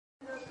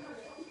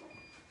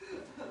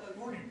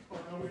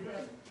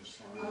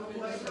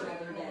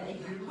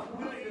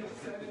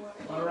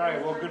All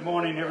right, well, good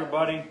morning,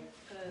 everybody.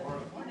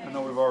 I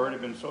know we've already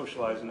been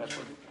socializing. That's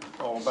what it's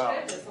all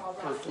about.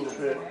 First little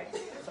bit.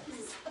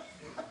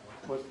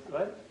 What?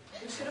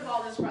 We should have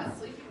all just brought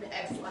sleeping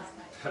bags last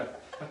night.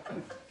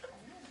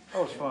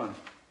 Oh, it's fun.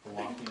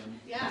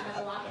 Yeah, I had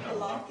a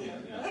lock in.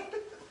 Hey,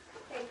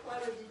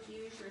 Chloe, did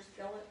you use your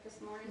skillet this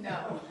morning?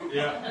 No.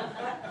 Yeah.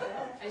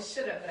 I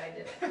should have, but I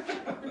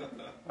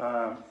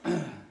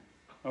didn't.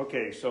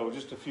 Okay, so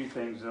just a few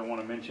things that I want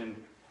to mention.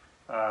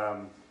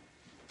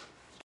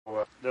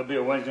 There'll be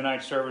a Wednesday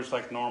night service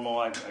like normal.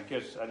 I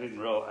guess I didn't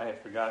realize, I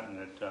had forgotten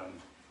that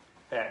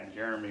Pat and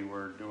Jeremy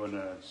were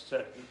doing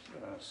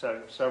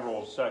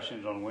several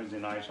sessions on Wednesday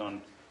nights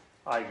on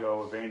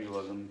IGO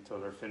evangelism, so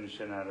they're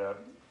finishing that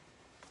up,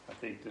 I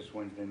think, this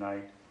Wednesday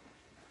night.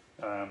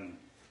 So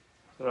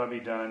that'll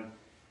be done.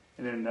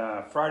 And then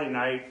Friday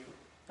night,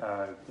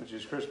 which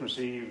is Christmas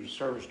Eve, the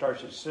service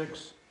starts at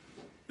 6.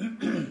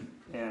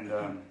 And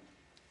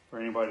for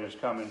anybody that's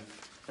coming,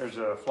 there's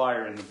a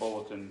flyer in the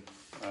bulletin,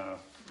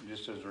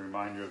 just as a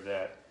reminder of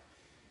that,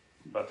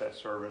 about that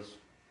service.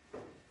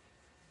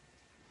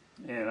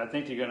 And I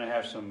think you're going to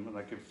have some,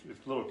 like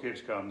if little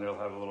kids come, they'll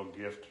have a little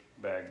gift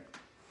bag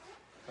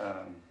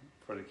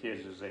for the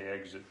kids as they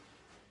exit.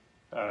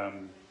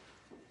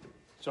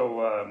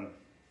 So I'm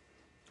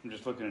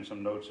just looking at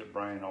some notes that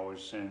Brian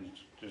always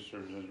sends, just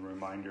as a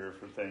reminder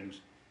for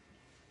things.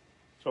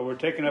 So we're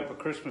taking up a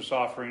Christmas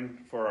offering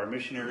for our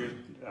missionaries.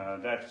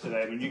 That's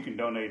today. I mean, you can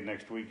donate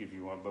next week if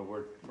you want, but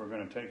we're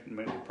going to take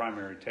the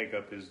primary take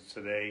up is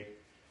today.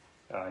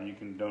 You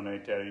can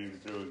donate that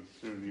either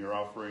through your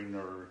offering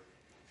or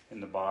in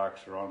the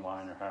box or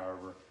online or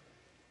however.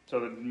 So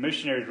the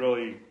missionaries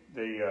really,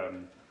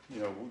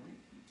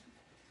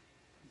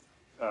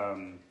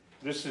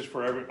 this is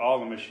for all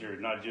the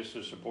missionaries, not just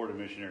the supported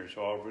missionaries.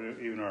 So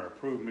even our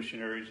approved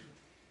missionaries.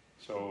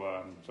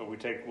 So we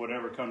take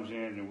whatever comes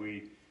in and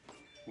we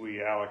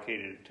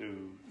allocate it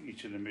to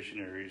each of the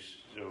missionaries.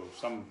 So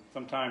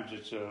sometimes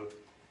it's a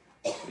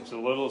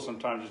little,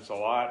 sometimes it's a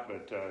lot,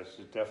 but it's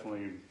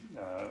definitely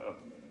a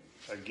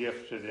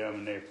gift to them,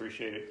 and they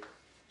appreciate it.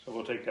 So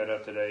we'll take that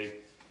up today.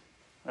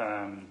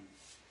 Brian,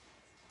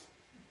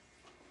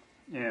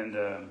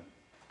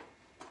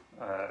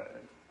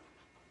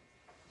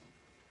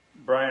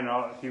 I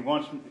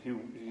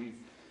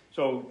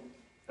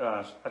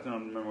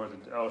don't remember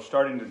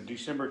starting the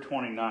December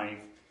 29th,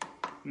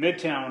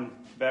 Midtown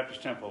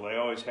Baptist Temple, they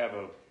always have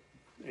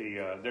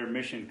their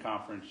mission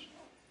conference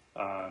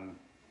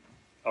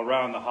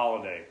around the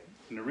holiday.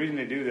 And the reason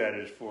they do that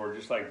is for,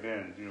 just like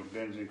Ben,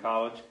 Ben's in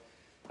college,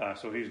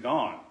 so he's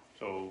gone.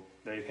 So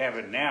they have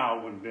it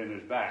now when Ben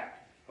is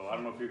back. So I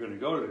don't know if you're going to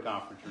go to the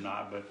conference or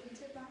not, but We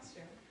did last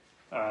year.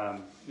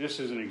 This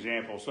is an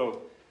example.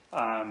 So,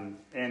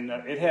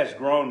 it has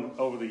grown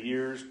over the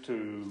years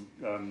to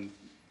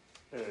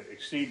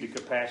exceed the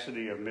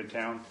capacity of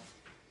Midtown.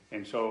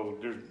 And so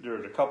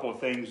there's a couple of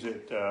things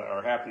that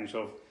are happening.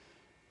 So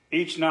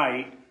each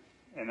night,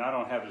 and I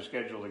don't have the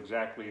schedule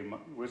exactly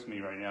with me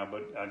right now,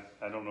 but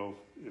I don't know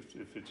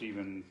if it's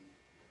even,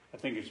 I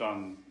think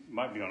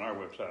might be on our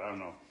website, I don't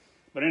know.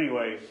 But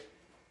anyway,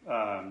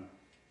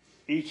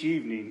 each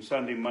evening,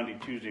 Sunday, Monday,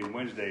 Tuesday, and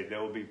Wednesday,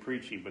 they'll be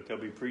preaching, but they'll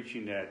be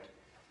preaching at,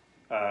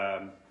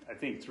 I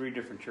think, 3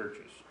 different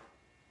churches.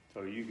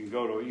 So you can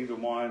go to either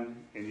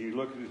one, and you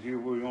look at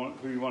who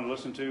you want to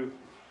listen to,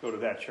 go to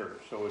that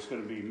church. So it's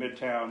going to be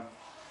Midtown,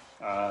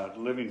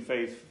 Living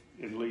Faith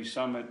in Lee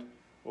Summit,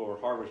 or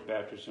Harvest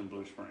Baptist in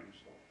Blue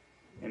Springs.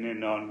 And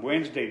then on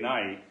Wednesday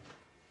night,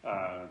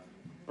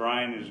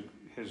 Brian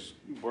has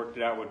worked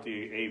it out with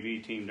the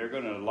AV team. They're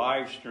going to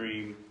live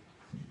stream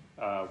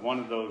one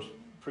of those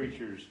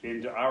preachers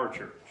into our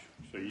church.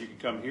 So you can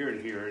come here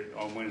and hear it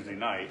on Wednesday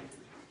night.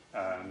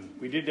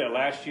 We did that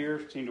last year.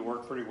 It seemed to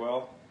work pretty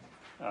well.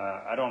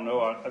 I don't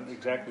know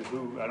exactly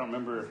who. I don't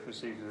remember. Let's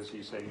see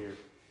you say here.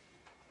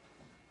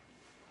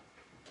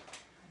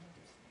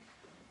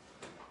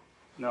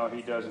 No,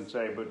 he doesn't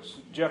say, but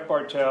Jeff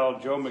Bartell,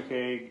 Joe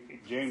McKay,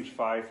 James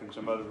Fife, and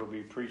some others will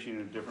be preaching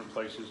in different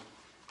places.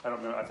 I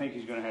don't know. I think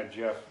he's going to have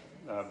Jeff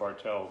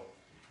Bartell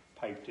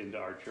piped into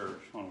our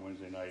church on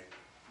Wednesday night.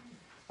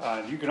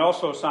 You can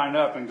also sign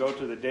up and go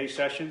to the day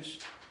sessions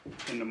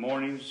in the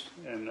mornings,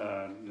 and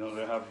they'll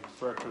have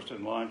breakfast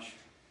and lunch,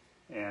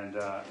 and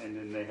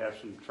then they have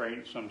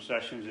some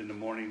sessions in the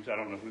mornings. I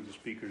don't know who the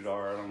speakers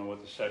are. I don't know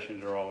what the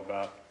sessions are all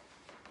about,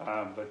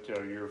 but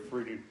you're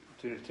free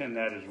to attend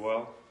that as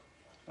well.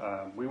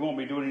 We won't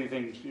be doing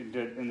anything in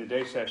the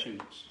day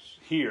sessions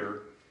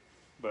here,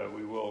 but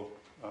we will.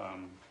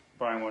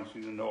 Brian wants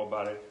you to know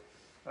about it.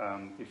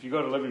 If you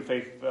go to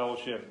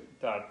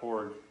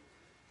livingfaithfellowship.org,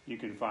 you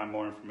can find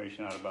more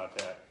information out about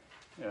that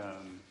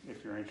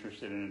if you're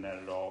interested in that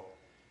at all.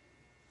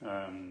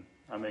 I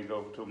may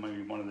go to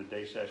maybe one of the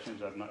day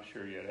sessions. I'm not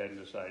sure yet. I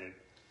hadn't decided.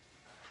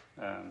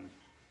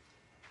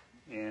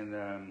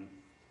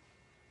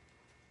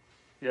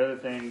 The other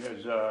thing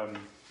is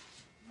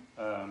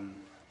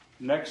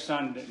next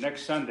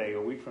Sunday,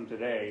 a week from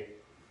today,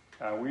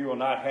 We will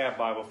not have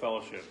Bible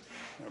fellowship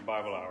or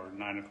Bible hour at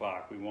 9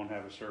 o'clock. We won't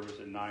have a service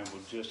at 9.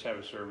 We'll just have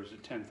a service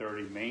at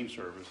 10:30, main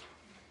service.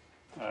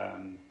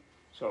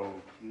 So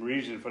the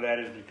reason for that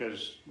is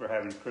because we're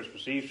having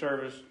Christmas Eve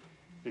service.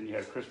 Then you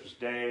have Christmas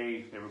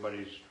Day.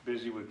 Everybody's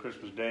busy with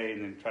Christmas Day,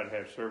 and then try to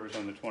have service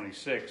on the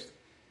 26th.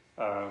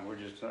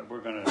 We're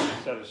going to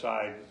set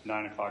aside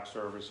 9 o'clock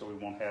service, so we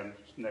won't have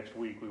next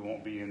week. We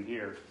won't be in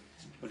here.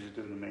 We'll just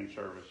do the main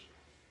service,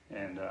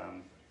 and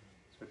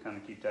so kind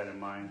of keep that in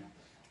mind.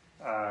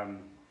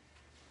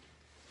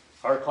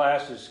 Our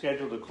class is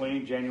scheduled to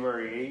clean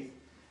January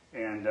 8th,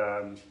 and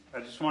I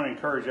just want to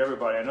encourage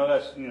everybody. I know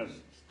that's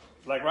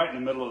like right in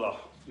the middle of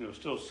the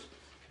still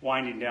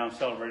winding down,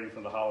 celebrating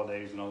for the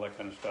holidays and all that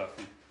kind of stuff.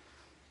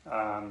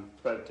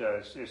 But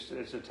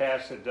it's a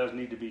task that does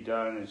need to be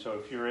done, and so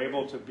if you're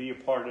able to be a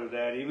part of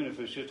that, even if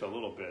it's just a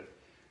little bit,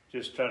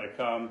 just try to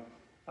come.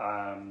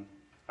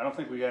 I don't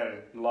think we got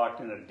it locked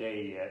in a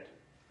day yet.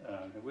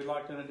 Have we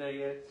locked in a day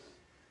yet?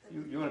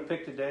 You want to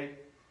pick the day?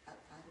 It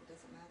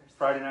doesn't matter.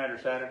 Friday night or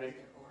Saturday?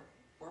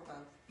 Or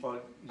both.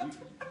 Well,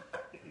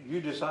 you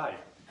decide.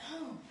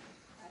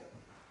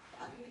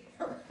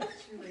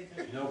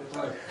 No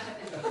pressure.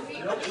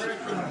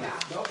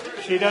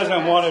 She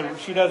doesn't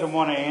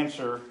want to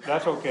answer.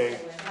 That's okay.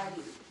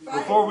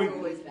 Before we-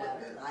 always what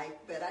I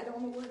like, but I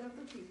don't know what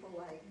other people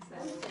like.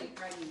 I would say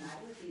Friday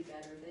night would be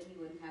better, then you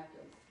wouldn't have to,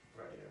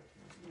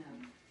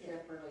 get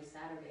up early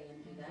Saturday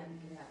and do that, you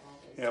could have all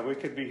day. Yeah, we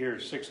could be here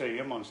at 6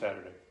 a.m. on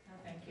Saturday.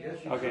 Thank you.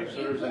 Yes, you Okay, could.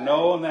 so there's a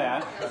no on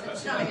that.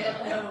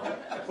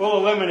 We'll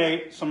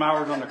eliminate some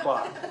hours on the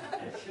clock.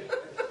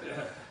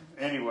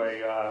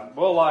 Anyway,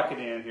 we'll lock it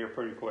in here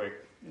pretty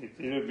quick.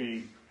 It'll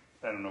be,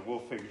 I don't know, we'll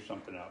figure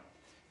something out.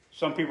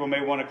 Some people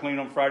may want to clean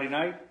on Friday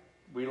night.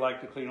 We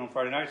like to clean on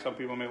Friday night. Some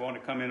people may want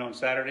to come in on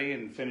Saturday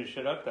and finish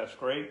it up. That's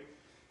great.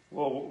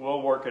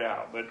 We'll work it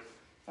out. But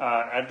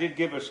I did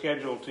give a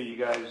schedule to you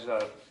guys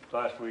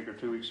last week or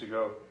 2 weeks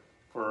ago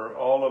for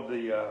all of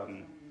the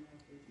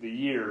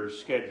year's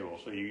schedule,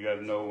 so you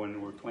guys know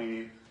when we're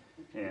cleaning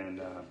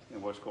and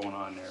what's going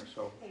on there.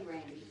 So, Hey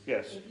Randy.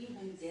 yes. If you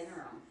do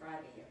dinner on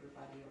Friday,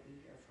 everybody will be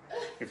here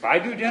Friday. If I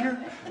do dinner,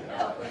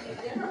 No, we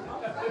do dinner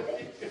on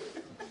Friday.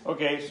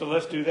 okay. So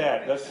let's do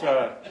that.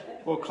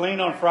 We'll clean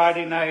on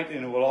Friday night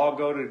and we'll all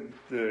go to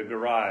the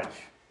garage.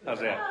 How's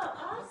that?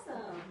 Oh,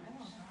 awesome.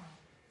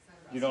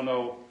 You don't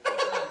know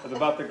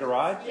about the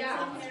garage?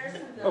 Yeah.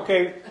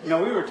 Okay. We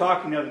were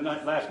talking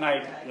last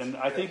night, and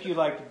I think you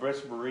like the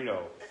breast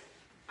burrito.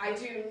 I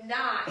do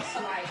not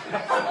like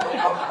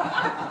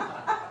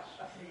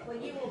Well,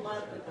 you will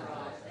love the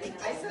garage.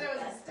 I said it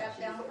was a step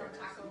down from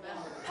Taco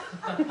Bell.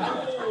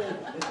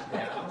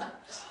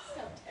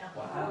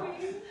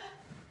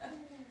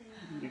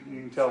 You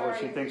can tell what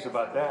she thinks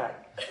about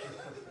that.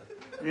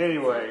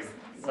 Anyway,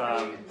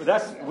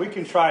 but we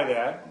can try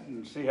that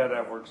and see how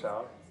that works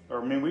out.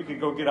 Or we could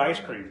go get ice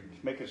cream.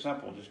 Make it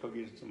simple. Just go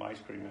get some ice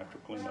cream after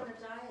We're on cleanup.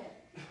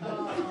 a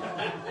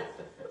diet.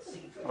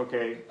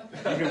 Okay,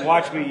 you can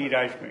watch me eat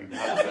ice cream.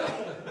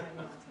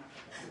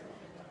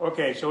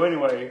 Okay, so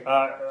anyway,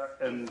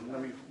 and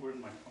where's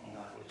my phone?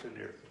 What's in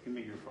there? Give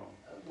me your phone,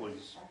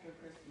 please.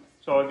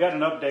 So I got an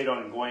update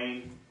on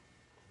Dwayne.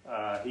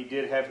 He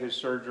did have his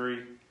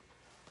surgery,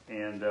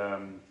 and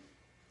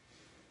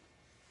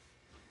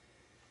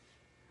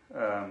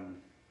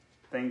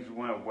things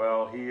went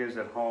well. He is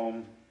at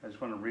home. I just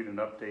want to read an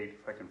update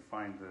if I can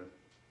find the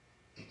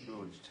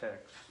village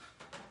text.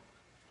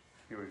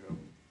 Here we go.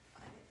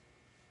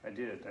 I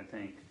did, I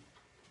think.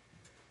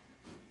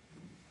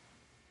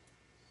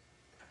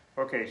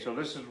 Okay, so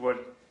this is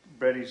what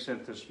Betty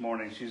sent this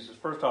morning. She says,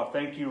 first off,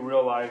 thank you,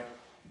 Real Life,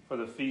 for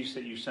the feast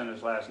that you sent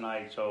us last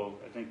night. So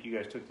I think you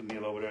guys took the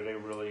meal over there. They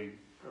really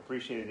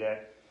appreciated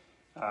that.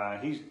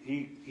 He's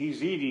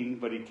eating,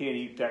 but he can't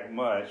eat that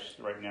much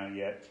right now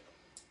yet.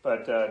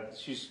 But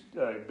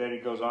Betty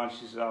goes on.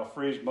 She says, I'll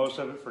freeze most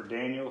of it for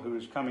Daniel, who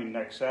is coming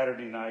next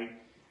Saturday night.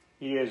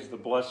 He is the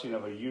blessing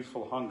of a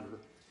youthful hunger.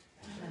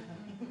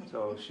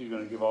 So she's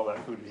going to give all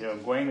that food to him.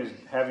 Dwayne is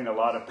having a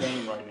lot of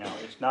pain right now.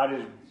 It's not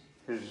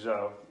his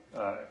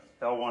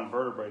L1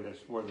 vertebrae that's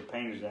where the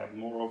pain is at.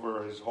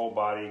 Moreover, his whole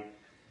body.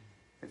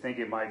 I think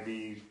it might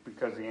be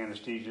because the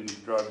anesthesia and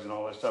the drugs and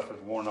all that stuff has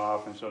worn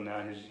off, and so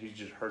now he's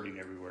just hurting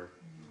everywhere.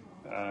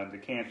 The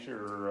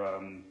cancer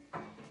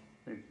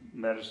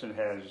medicine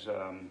has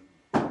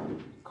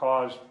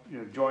caused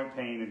joint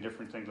pain and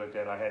different things like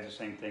that. I had the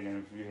same thing,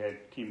 and if you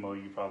had chemo,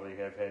 you probably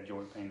have had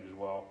joint pain as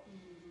well.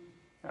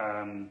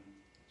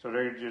 So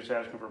they're just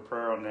asking for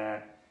prayer on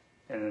that.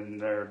 And then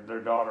their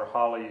daughter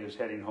Holly is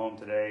heading home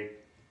today.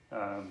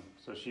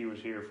 So she was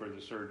here for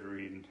the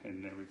surgery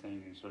and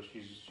everything, and so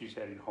she's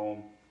heading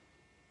home.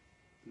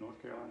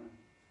 North Carolina.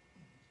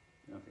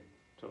 Okay,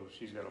 so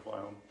she's got to fly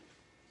home.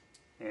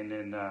 And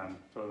then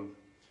so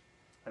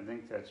I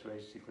think that's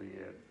basically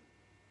it.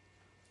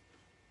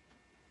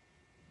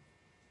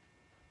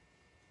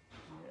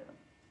 Yeah.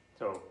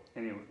 So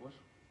anyway,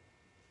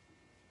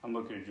 I'm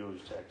looking at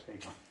Julie's text.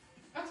 Hang on.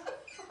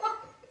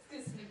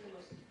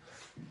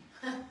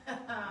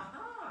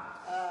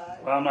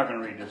 Well, I'm not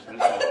going to read this.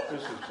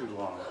 This is too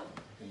long.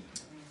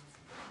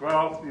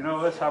 Well,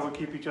 that's how we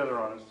keep each other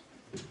honest.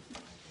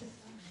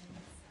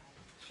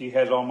 She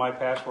has all my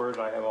passwords.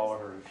 I have all of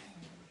hers.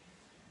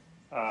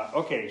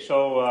 Okay,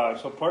 so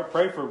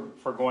pray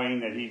for Gawain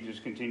that he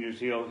just continues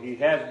to heal. He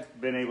has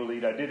been able to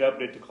eat. I did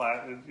update the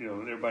class,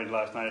 everybody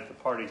last night at the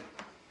party,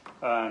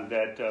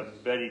 that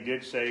Betty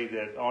did say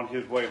that on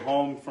his way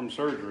home from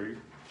surgery,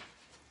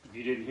 if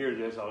you didn't hear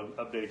this, I'll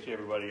update you,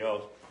 everybody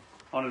else.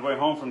 On his way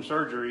home from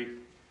surgery,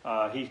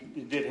 he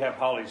did have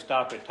Holly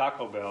stop at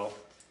Taco Bell,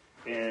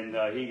 and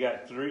he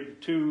got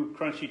 2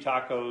 crunchy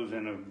tacos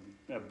and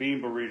a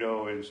bean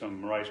burrito and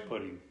some rice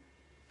pudding.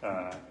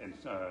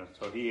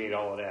 So he ate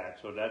all of that.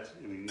 So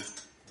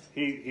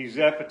his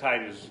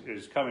appetite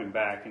is coming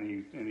back,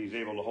 and he's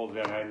able to hold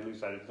it down. At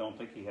least I don't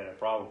think he had a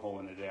problem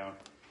holding it down.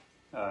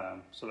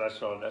 So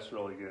that's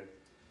really good.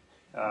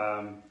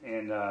 I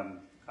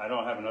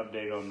don't have an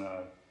update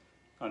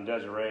on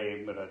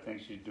Desiree, but I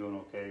think she's doing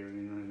okay. You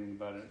know anything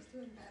about it?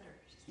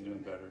 She's doing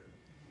better.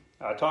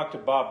 I talked to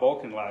Bob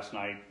Bolkin last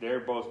night. They're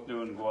both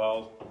doing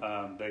well.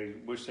 They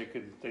wish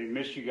they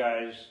miss you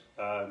guys.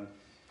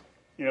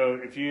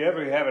 If you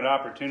ever have an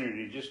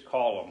opportunity, just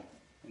call them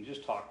and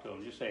just talk to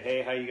them. Just say,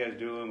 hey, how you guys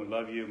doing? We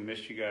love you.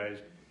 Miss you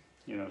guys.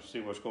 See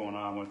what's going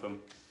on with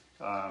them.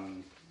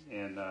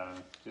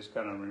 Just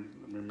kind of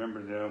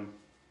remember them.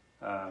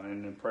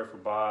 And then pray for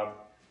Bob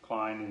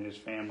Klein and his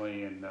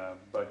family and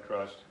Bud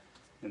Trust.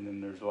 And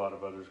then there's a lot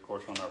of others, of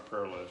course, on our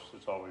prayer list.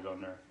 It's always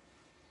on there.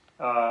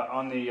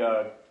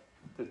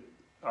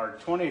 Our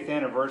 20th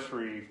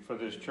anniversary for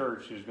this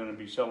church is going to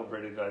be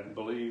celebrated, I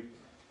believe,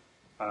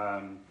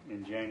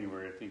 in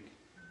January, I think.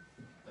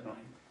 The 9th.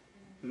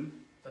 Hmm?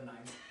 The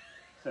 9th.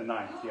 The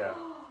 9th, yeah.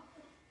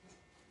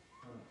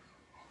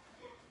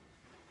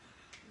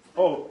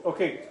 Oh,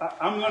 okay.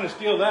 I'm going to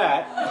steal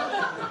that.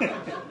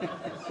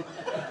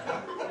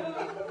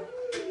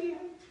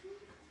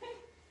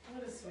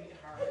 What a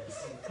sweetheart.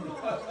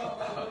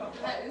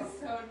 That is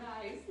so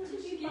nice.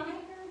 Did you buy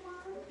her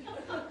one?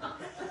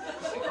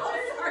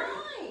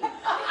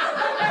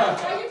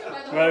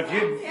 Well, if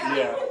you,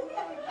 yeah.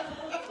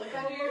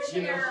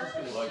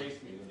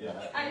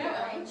 I know,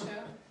 right?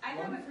 I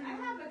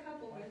have a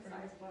couple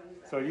good-sized ones.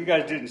 So you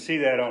guys didn't see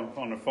that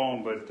on the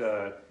phone, but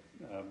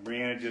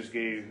Brianna just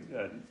gave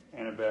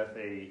Annabeth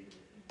a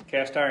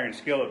cast iron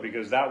skillet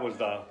because that was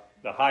the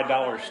high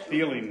dollar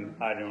stealing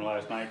item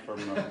last night from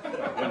dinner.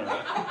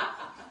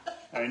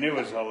 I mean, it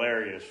was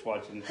hilarious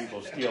watching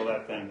people steal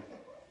that thing.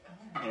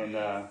 And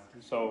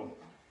so,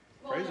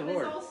 praise the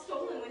Lord. It was all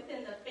stolen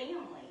within the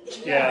family.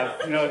 Yeah,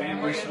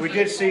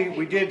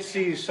 we did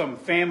see some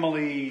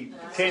family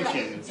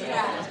tension.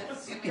 Yeah.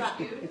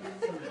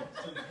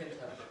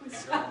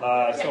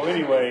 So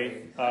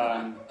anyway,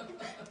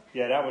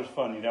 yeah, that was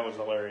funny. That was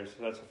hilarious.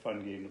 That's a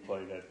fun game to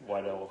play. That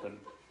white elephant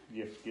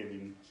gift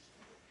giving.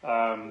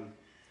 Kind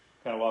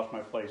of lost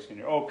my place in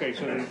here. Okay,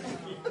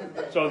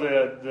 so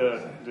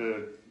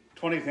the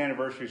 20th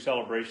anniversary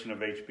celebration of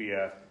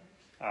HBF.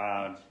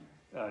 Can't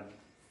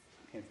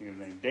think of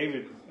the name.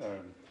 David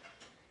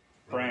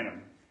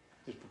Branham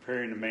is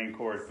preparing the main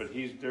course, but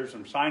there's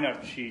some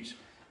sign-up sheets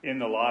in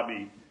the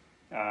lobby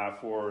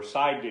for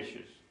side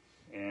dishes,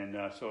 and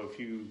so if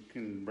you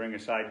can bring a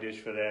side dish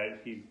for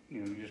that, you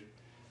just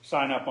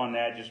sign up on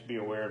that. Just be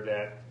aware of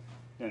that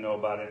and know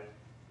about it.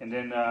 And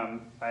then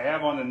I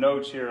have on the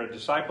notes here a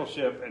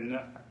discipleship, and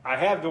I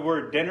have the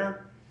word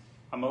dinner.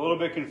 I'm a little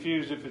bit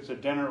confused if it's a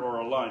dinner or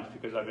a lunch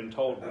because I've been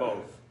told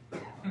both.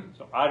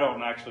 So I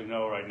don't actually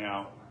know right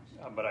now,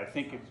 but I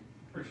think it's...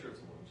 Pretty sure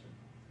it's a luncheon.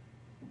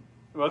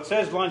 Well, it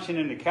says luncheon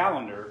in the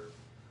calendar,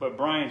 but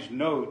Brian's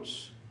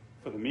notes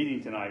for the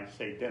meeting tonight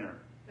say dinner.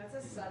 That's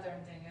a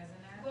southern thing, isn't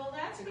it? Well,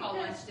 that's To call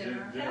because... lunch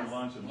dinner. Dinner,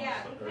 lunch, and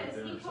Yeah, lunch.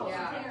 because he calls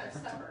Yeah. dinner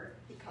supper.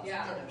 He calls it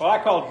dinner. Well, I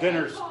call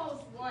dinner... He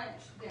calls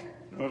lunch dinner.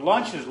 Well,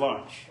 lunch is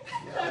lunch.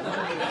 I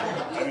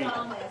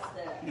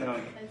mean,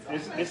 mean,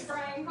 it's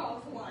Brian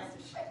calls lunch.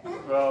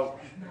 well,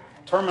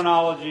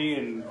 terminology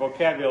and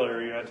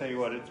vocabulary, I tell you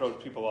what, it throws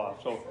people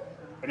off. So,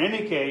 in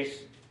any case,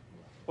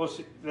 well,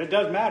 see, it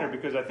does matter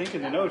because I think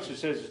in the notes it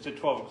says it's at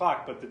 12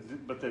 o'clock,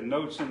 but the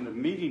notes in the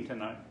meeting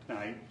tonight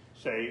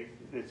say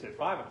it's at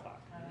 5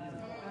 o'clock.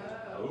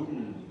 Oh.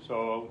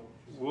 So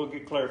we'll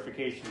get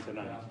clarification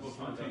tonight. Well, it's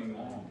not taking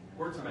long.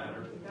 Words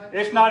matter.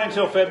 It's not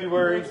until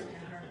February,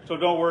 so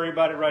don't worry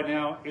about it right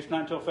now. It's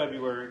not until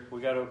February.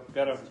 We got a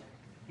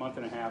month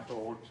and a half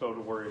or so to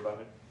worry about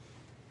it.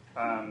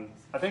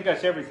 I think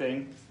that's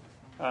everything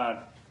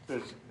that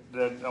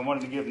I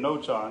wanted to give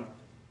notes on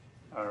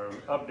or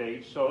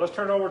updates. So let's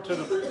turn over to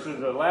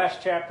the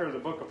last chapter of the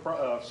book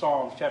of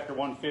Psalms, chapter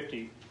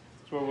 150.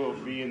 That's where we'll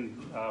be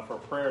in for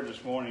prayer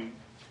this morning.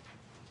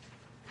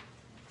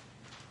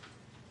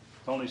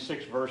 It's only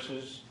 6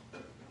 verses,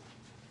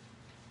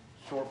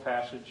 short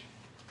passage.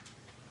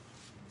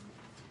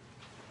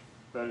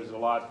 But there's a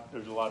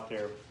lot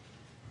there.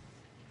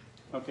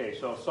 Okay,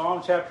 so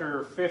Psalm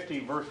chapter 50,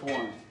 verse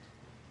 1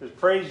 says,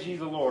 "Praise ye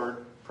the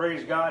Lord,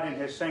 praise God in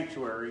his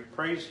sanctuary,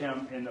 praise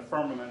him in the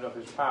firmament of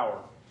his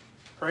power.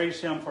 Praise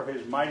him for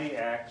his mighty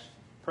acts,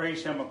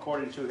 Praise him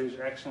according to his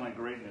excellent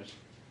greatness.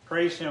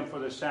 Praise him for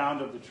the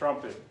sound of the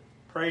trumpet.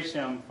 Praise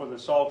him for the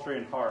psaltery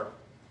and harp.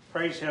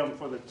 Praise him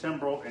for the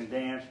timbrel and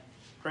dance.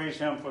 Praise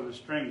him for the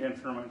stringed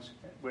instruments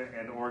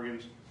and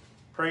organs.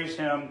 Praise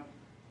him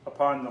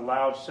upon the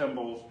loud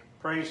cymbals.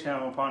 Praise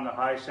him upon the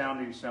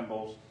high-sounding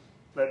cymbals.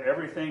 Let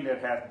everything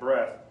that hath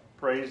breath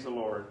praise the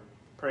Lord.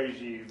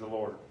 Praise ye the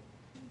Lord.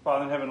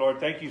 Father in heaven, Lord,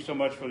 thank you so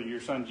much for your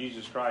Son,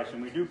 Jesus Christ.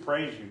 And we do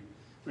praise you.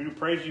 We do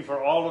praise you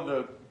for all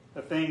of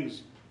the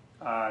things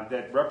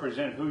that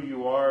represent who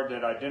you are,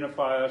 that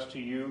identify us to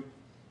you,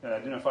 that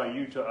identify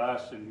you to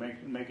us, and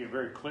make it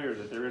very clear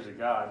that there is a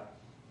God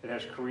that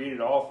has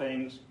created all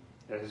things,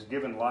 that has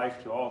given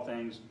life to all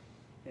things,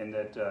 and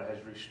that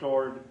has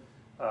restored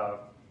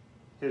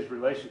his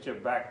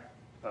relationship back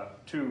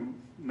to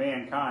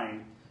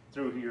mankind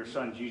through your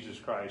Son, Jesus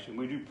Christ. And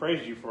we do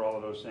praise you for all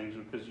of those things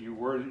because you're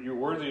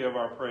worthy of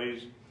our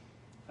praise.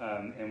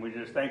 And we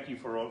just thank you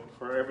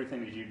for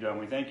everything that you've done.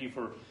 We thank you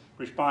for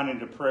responding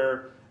to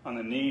prayer on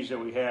the needs that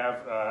we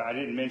have. I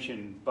didn't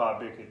mention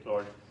Bob Bickett,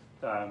 Lord.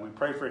 We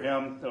pray for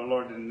him, oh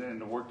Lord, and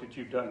the work that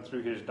you've done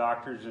through his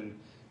doctors and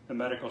the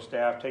medical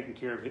staff, taking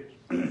care of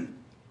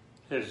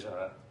his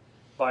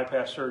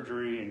bypass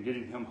surgery and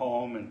getting him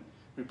home. And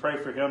we pray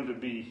for him to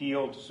be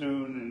healed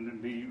soon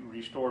and be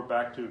restored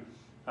back to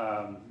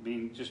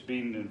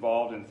being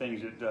involved in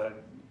things that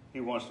he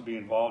wants to be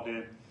involved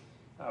in.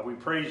 We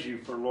praise you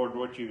for, Lord,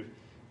 what you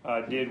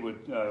did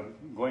with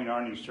Gwen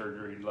Arney's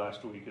surgery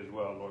last week as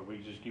well, Lord. We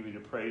just give you the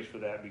praise for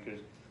that because,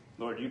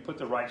 Lord, you put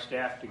the right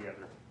staff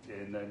together,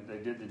 and they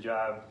did the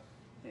job,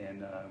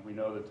 and we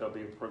know that there'll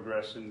be a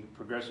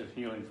progressive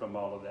healing from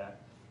all of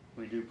that.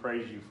 We do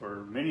praise you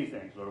for many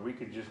things, Lord. We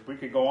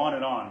could go on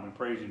and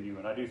praising you,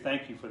 and I do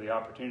thank you for the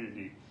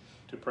opportunity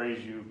to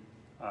praise you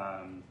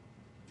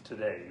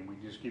today, and we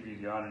just give you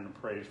the honor and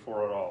praise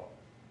for it all.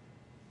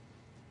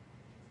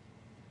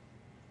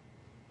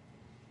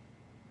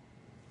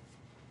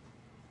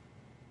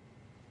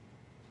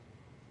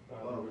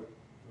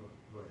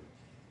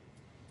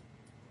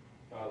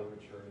 Father,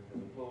 which art in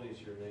heaven, holy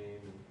is your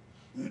name,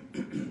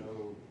 and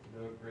no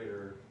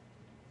greater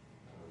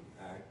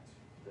act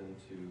than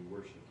to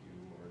worship you,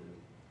 Lord.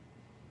 And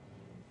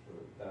for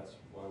that's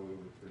why we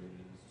were created, is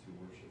to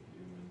worship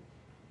you.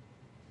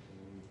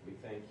 And we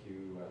thank you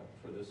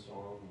for this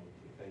song.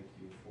 We thank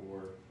you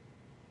for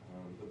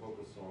the book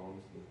of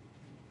Psalms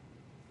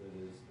that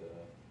is the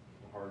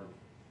heart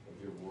of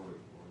your word,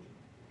 Lord.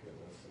 Give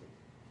us.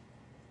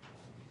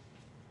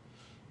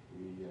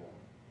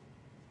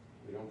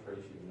 We don't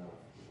praise you enough,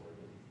 Lord,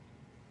 and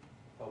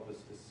help us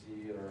to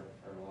see in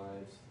our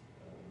lives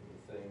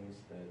the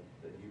things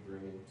that you bring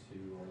into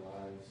our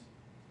lives,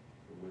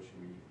 for which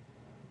we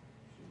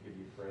should give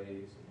you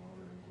praise and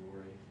honor and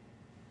glory.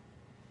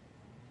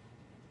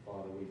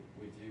 Father, we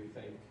do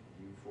thank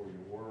you for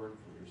your word,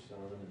 for your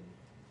Son, and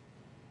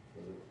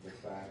for the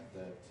fact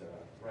that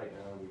right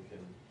now we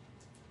can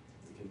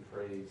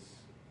praise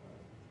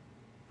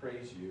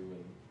you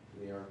in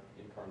the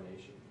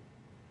incarnation.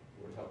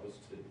 Lord, help us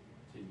to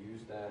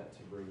use that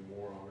to bring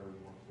more honor and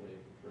more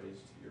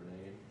praise to your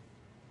name.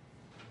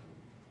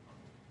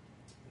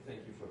 I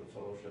thank you for the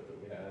fellowship that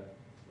we had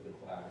with the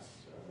class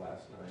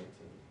last night,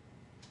 and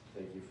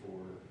thank you for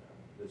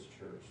this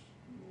church,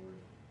 Lord,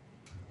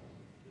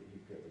 that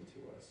you've given to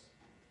us.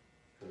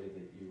 Pray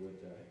that you would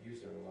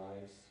use our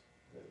lives,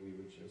 that we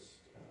would just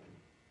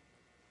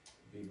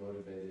be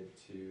motivated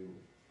to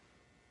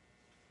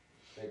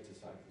make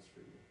disciples for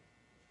you.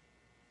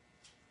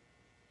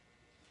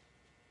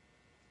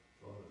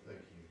 Father, thank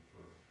you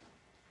for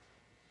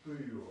who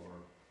you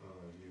are.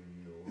 You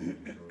alone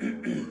deserve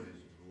all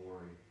praise and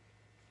glory.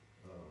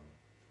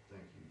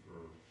 Thank you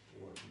for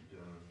what you've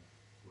done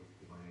with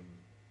Dwayne,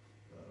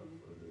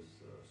 for this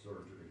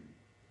surgery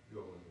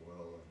going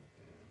well,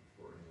 and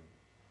for him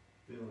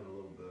feeling a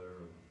little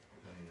better and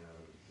pain out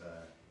of his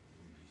back.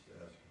 We just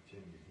ask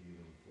continued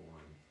healing for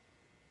him.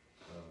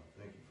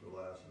 Thank you for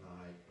last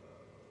night, to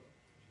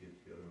get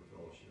together and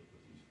fellowship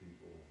with these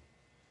people,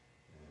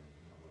 and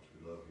how much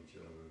we love each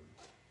other,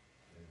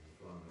 and the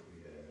fun that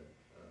we had.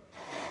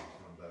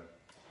 Come back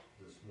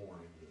this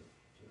morning to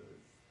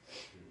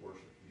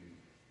worship you.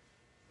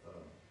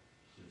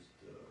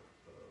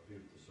 Be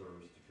with the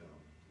service to come.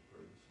 We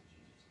pray this in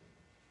Jesus' name.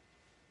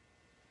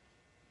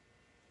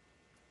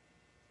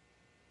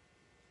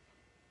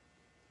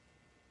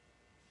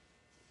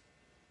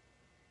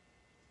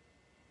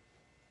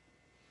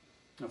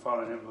 Now,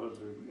 Father,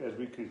 as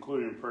we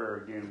conclude in prayer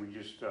again, we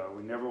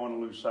never want to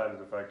lose sight of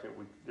the fact that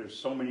there's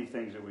so many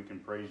things that we can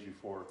praise you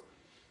for.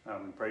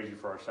 We praise you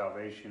for our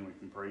salvation. We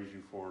can praise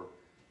you for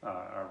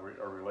our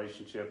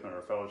relationship and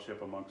our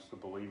fellowship amongst the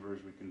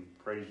believers. We can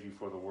praise you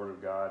for the Word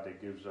of God that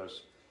gives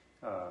us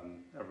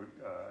an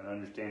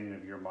understanding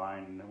of your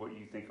mind and what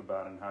you think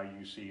about and how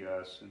you see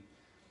us. And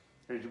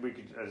as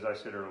I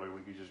said earlier,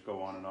 we could just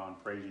go on and on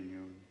praising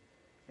you.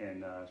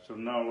 And so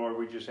now, Lord,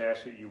 we just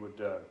ask that you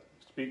would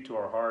speak to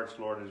our hearts,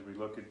 Lord, as we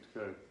look at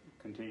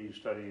continue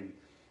studying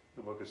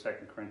the book of 2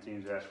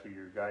 Corinthians. Ask for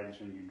your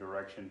guidance and your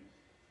direction.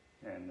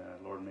 And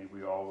Lord, may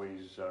we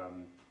always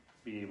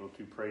be able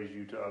to praise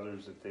you to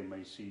others, that they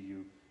may see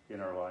you in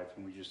our life.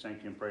 And we just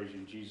thank you and praise you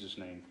in Jesus'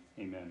 name.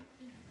 Amen.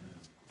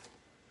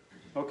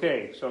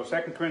 Okay, so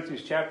 2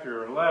 Corinthians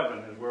chapter 11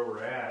 is where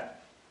we're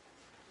at.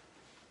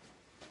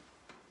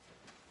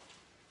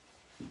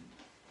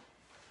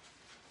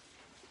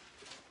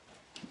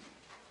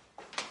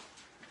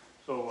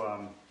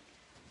 So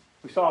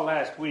we saw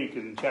last week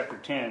in chapter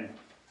 10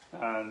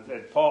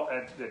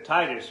 that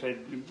Titus had,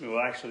 well,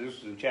 actually this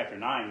is in chapter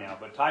 9 now,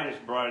 but Titus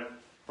brought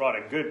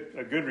a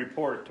good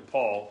report to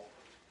Paul,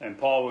 and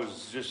Paul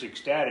was just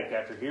ecstatic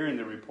after hearing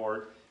the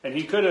report, and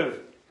he could have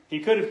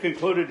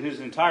concluded his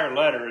entire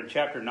letter in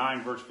chapter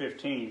 9, verse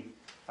 15.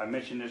 I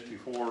mentioned this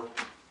before,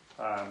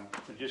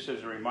 but just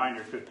as a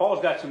reminder, because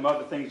Paul's got some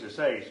other things to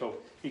say. So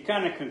he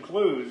kind of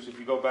concludes, if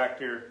you go back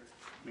there,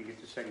 let me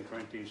get to 2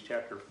 Corinthians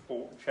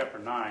chapter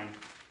 9,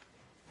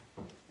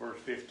 verse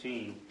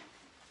 15.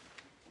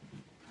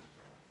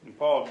 And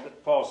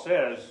Paul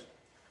says,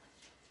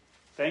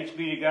 "Thanks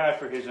be to God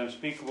for his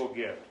unspeakable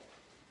gift."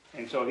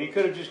 And so he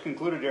could have just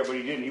concluded there, but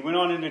he didn't. He went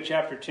on into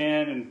chapter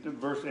 10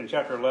 and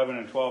chapter 11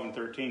 and 12 and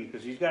 13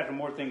 because he's got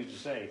more things to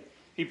say.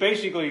 He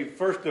basically,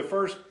 the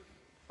first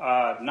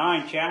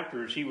 9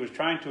 chapters, he was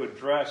trying to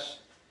address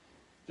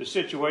the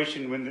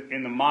situation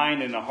in the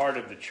mind and the heart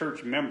of the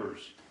church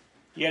members.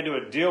 He had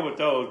to deal with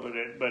those,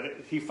 but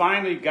he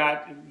finally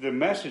got the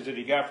message that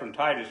he got from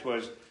Titus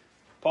was,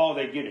 Paul,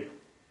 they get it.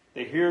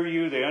 They hear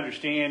you, they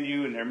understand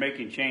you, and they're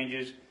making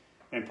changes.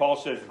 And Paul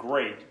says,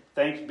 great.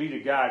 Thanks be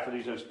to God for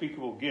these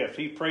unspeakable gifts.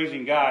 He's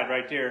praising God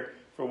right there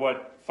for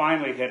what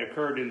finally had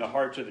occurred in the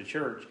hearts of the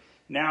church.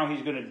 Now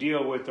he's going to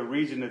deal with the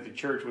reason that the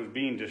church was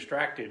being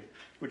distracted,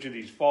 which are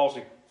these false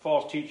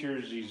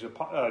teachers, these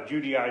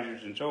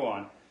Judaizers, and so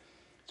on.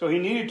 So he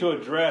needed to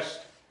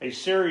address in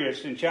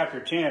chapter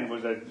 10,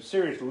 was a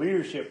serious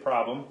leadership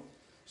problem,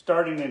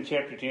 starting in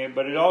chapter 10,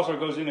 but it also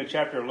goes into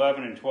chapter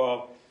 11 and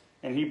 12,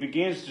 and he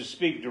begins to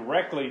speak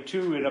directly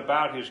to and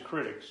about his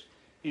critics.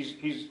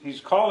 He's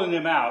calling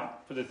them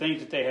out for the things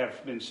that they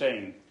have been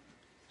saying.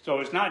 So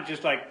it's not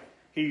just like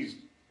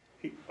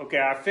okay,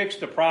 I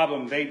fixed the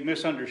problem. They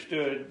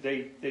misunderstood.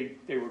 They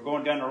were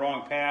going down the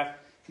wrong path.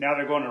 Now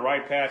they're going the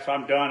right path, so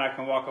I'm done. I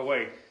can walk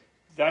away.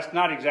 That's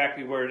not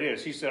exactly where it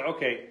is. He said,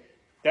 okay,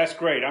 that's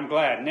great. I'm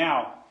glad.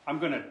 Now I'm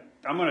going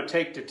to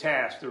take to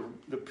task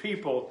the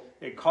people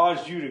that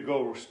caused you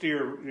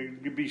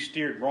to be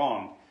steered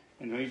wrong.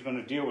 And he's going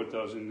to deal with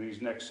those in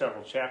these next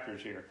several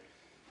chapters here.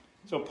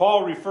 So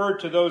Paul referred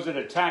to those that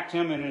attacked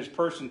him and his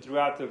person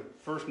throughout the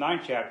first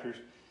 9 chapters,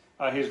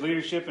 his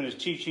leadership and his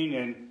teaching,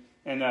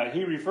 and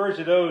he refers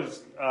to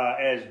those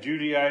as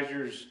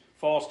Judaizers,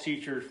 false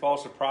teachers,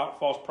 false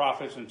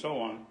prophets, and so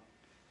on.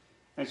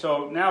 And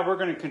so now we're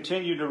going to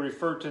continue to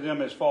refer to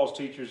them as false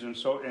teachers and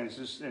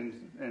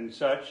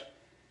such,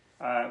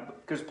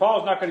 because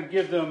Paul's not going to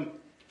give them.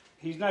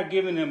 He's not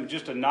giving them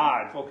just a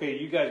nod. Okay,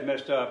 you guys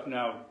messed up.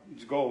 Now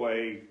just go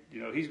away.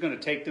 He's going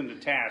to take them to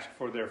task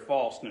for their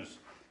falseness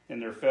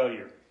and their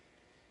failure.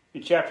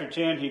 In chapter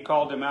 10, he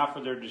called them out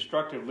for their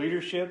destructive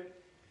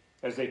leadership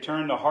as they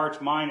turned the hearts,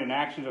 mind, and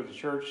actions of the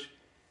church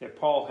that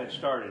Paul had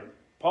started.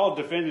 Paul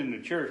defended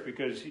the church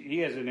because he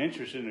has an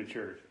interest in the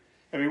church.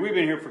 I mean, we've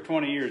been here for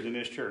 20 years in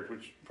this church,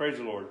 which, praise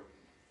the Lord.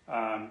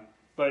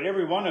 But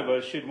every one of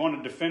us should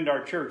want to defend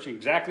our church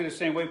exactly the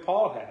same way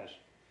Paul has.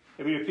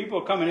 I mean, if people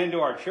are coming into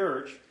our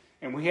church,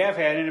 and we have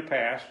had in the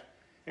past,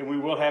 and we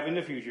will have in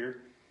the future,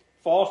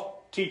 false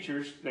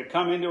teachers that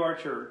come into our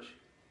church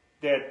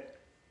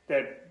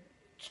that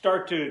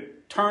start to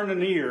turn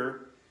an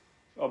ear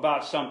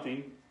about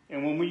something,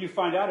 and when you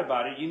find out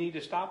about it, you need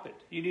to stop it.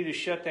 You need to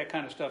shut that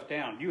kind of stuff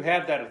down. You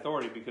have that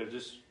authority because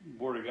this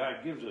Word of God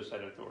gives us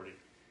that authority.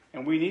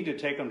 And we need to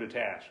take them to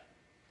task.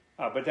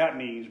 But that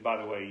means, by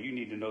the way, you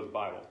need to know the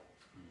Bible.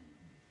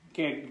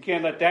 You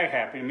can't let that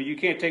happen. I mean, you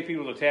can't take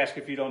people to task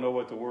if you don't know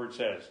what the Word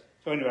says.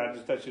 So anyway,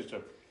 that's just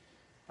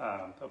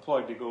a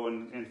plug to go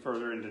in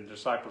further into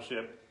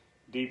discipleship,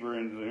 deeper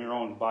into your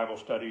own Bible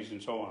studies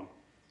and so on.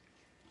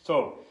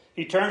 So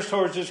he turns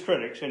towards his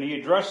critics and he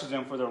addresses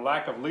them for their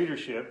lack of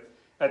leadership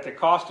at the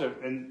cost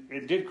of, and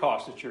it did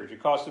cost the church.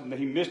 It cost them.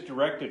 He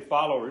misdirected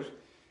followers.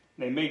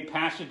 They made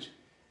passage.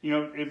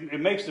 It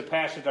makes the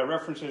passage. I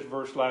referenced this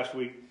verse last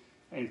week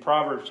in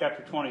Proverbs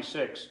chapter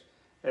 26.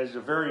 As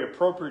a very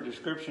appropriate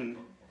description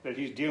that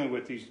he's dealing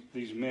with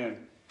these men.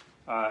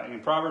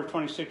 In Proverbs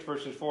 26,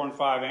 verses 4 and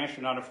 5,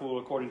 answer not a fool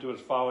according to his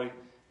folly,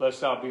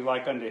 lest thou be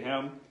like unto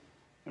him.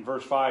 In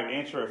verse 5,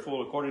 answer a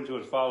fool according to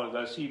his folly,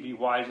 lest he be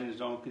wise in his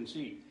own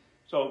conceit.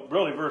 So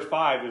really, verse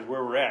 5 is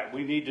where we're at.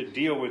 We need to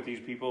deal with these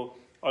people,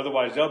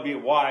 otherwise they'll be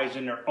wise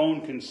in their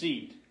own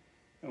conceit.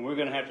 And we're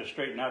going to have to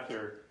straighten out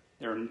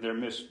their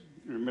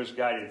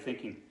misguided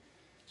thinking.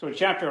 So in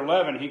chapter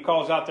 11, he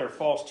calls out their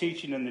false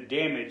teaching and the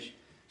damage,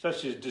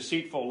 such as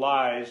deceitful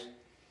lies,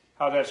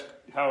 how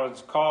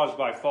it's caused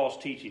by false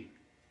teaching.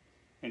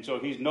 And so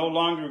he's no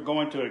longer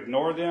going to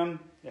ignore them.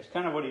 That's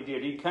kind of what he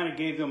did. He kind of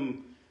gave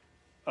them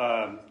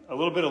a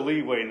little bit of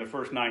leeway in the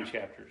first 9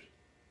 chapters.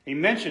 He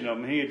mentioned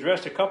them, and he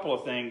addressed a couple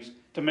of things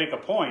to make a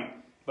point,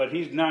 But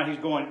he's not. He's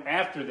going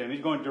after them.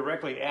 He's going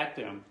directly at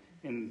them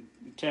in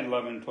 10,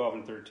 11, 12,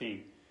 and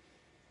 13.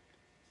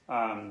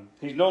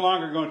 He's no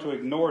longer going to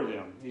ignore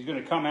them. He's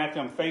going to come at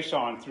them face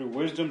on through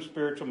wisdom,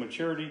 spiritual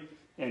maturity,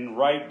 and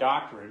right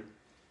doctrine.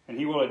 And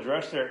he will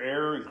address their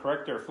error and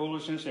correct their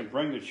foolishness and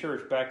bring the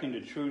church back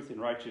into truth and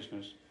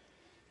righteousness.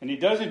 And he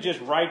doesn't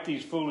just write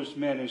these foolish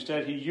men.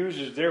 Instead, he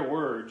uses their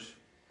words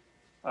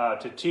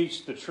to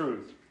teach the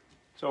truth.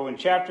 So in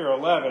chapter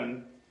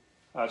 11,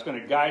 it's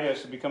going to guide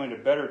us to becoming a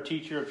better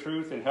teacher of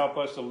truth and help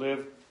us to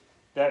live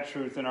that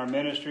truth in our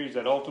ministries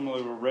that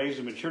ultimately will raise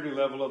the maturity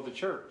level of the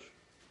church.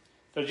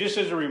 So just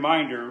as a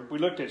reminder, we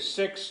looked at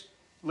 6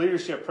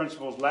 leadership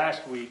principles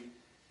last week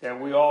that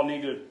we all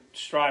need to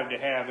strive to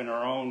have in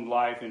our own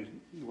life and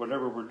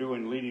whatever we're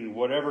doing, leading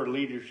whatever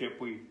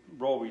leadership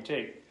role we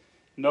take.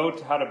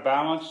 Note how to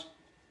balance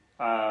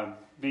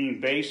being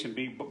base and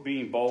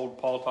being bold.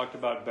 Paul talked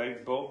about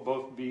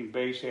both being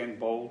base and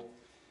bold.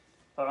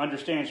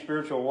 Understand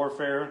spiritual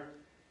warfare.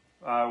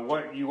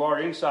 What you are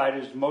inside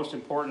is most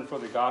important for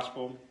the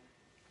gospel.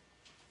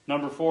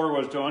 Number 4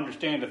 was to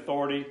understand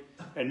authority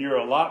and your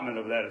allotment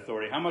of that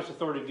authority. How much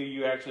authority do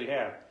you actually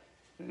have?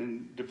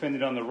 And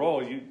depending on the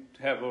role, you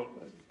have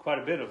quite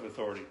a bit of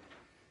authority.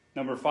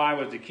 Number 5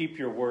 was to keep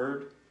your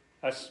word.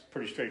 That's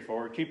pretty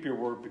straightforward. Keep your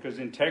word because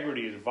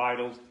integrity is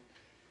vital.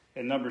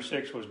 And number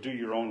 6 was do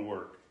your own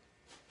work.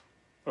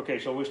 Okay,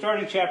 so we start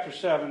in chapter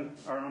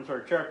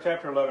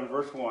 11,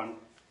 verse 1.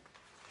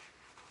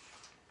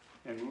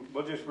 And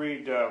we'll just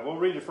read, we'll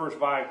read the first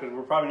 5 because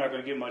we're probably not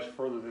going to get much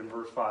further than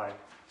verse 5. It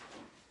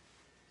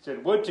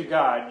said, would to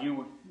God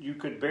you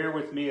could bear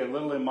with me a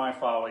little in my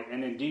folly,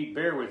 and indeed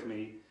bear with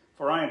me,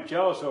 for I am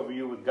jealous over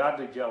you with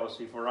godly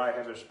jealousy, for I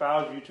have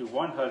espoused you to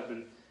one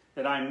husband,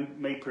 that I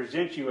may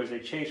present you as a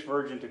chaste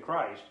virgin to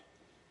Christ.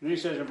 And then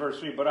he says in verse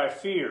 3, but I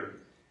fear,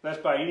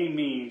 lest by any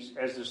means,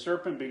 as the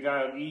serpent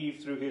beguiled Eve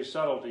through his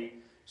subtlety,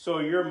 so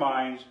your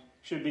minds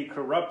should be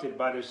corrupted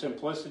from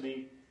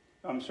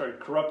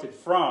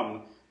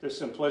the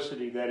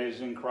simplicity that is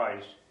in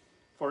Christ.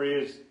 For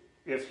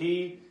if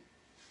he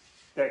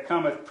that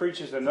cometh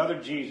preaches another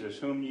Jesus,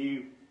 whom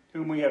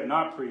we have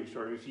not preached,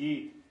 or if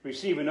ye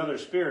receive another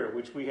spirit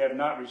which we have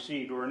not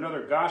received, or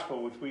another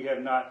gospel which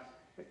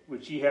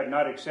ye have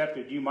not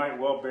accepted, you might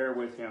well bear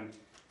with him.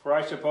 For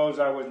I suppose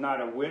I was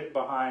not a whit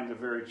behind the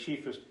very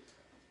chiefest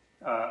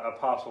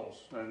apostles.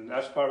 And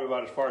that's probably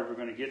about as far as we're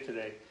going to get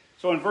today.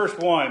 So in verse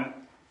 1,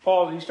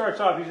 Paul, he starts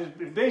off,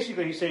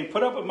 he's saying,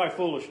 put up with my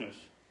foolishness.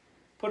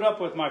 Put up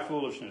with my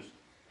foolishness.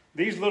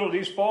 These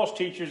false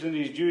teachers and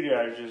these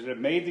Judaizers have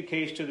made the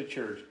case to the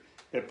church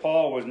that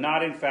Paul was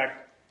in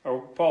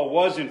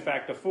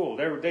fact a fool.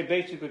 They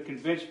basically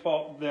convinced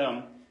Paul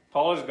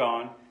is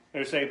gone.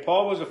 They say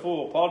Paul was a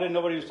fool. Paul didn't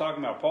know what he was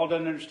talking about. Paul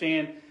doesn't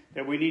understand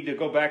that we need to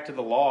go back to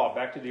the law,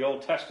 back to the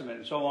Old Testament,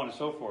 and so on and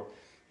so forth.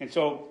 And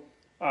so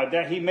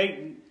they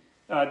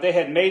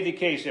had made the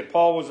case that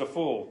Paul was a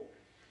fool,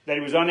 that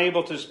he was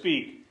unable to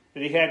speak,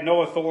 that he had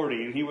no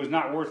authority, and he was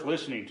not worth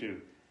listening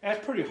to.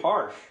 That's pretty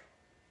harsh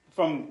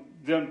from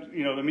them.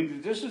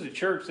 This is a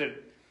church that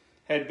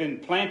had been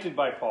planted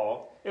by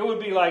Paul. It would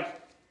be like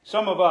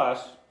some of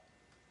us,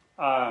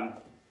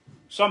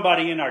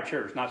 somebody in our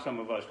church, not some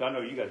of us, I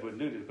know you guys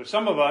wouldn't do this, but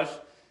some of us,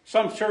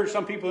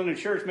 some people in the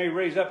church may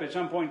raise up at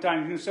some point in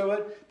time and say,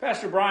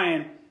 Pastor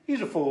Brian,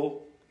 he's a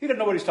fool. He doesn't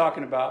know what he's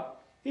talking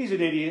about. He's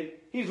an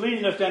idiot. He's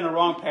leading us down the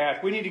wrong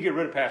path. We need to get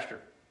rid of Pastor.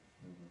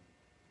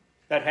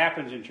 That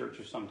happens in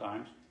churches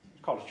sometimes.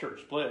 It's called a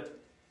church split.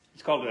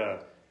 It's called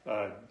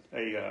I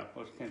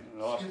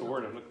lost the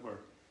word I'm looking for.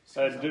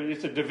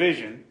 It's a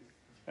division.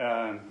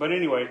 But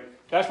anyway,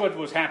 that's what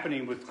was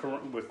happening with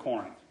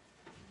Corinth.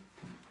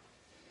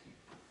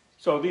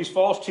 So these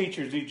false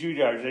teachers, these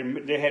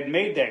Judaizers, they had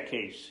made that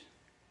case,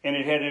 and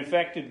it had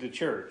infected the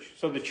church.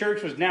 So the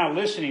church was now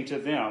listening to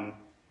them,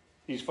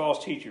 these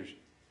false teachers.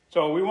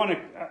 So we want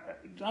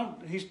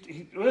to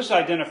let's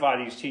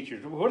identify these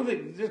teachers. What are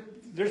they?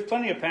 There's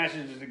plenty of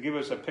passages that give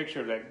us a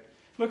picture of that.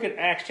 Look at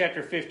Acts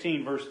chapter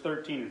 15, verse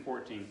 13 and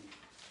 14.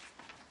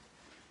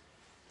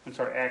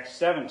 Acts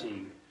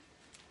 17,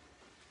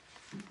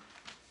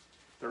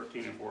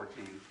 13 and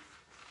 14.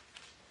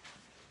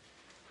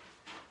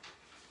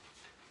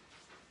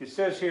 It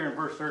says here in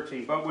verse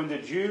 13, but when the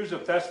Jews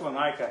of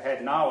Thessalonica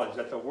had knowledge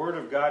that the word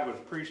of God was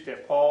preached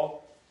of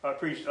Paul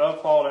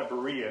at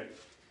Berea,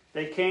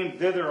 they came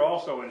thither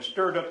also and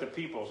stirred up the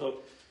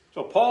people.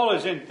 So Paul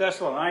is in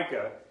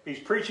Thessalonica. He's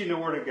preaching the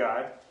word of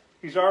God.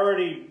 He's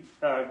already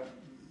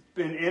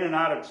been in and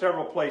out of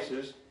several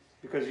places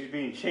because he's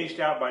being chased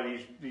out by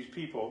these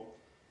people.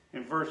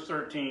 In verse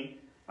 13,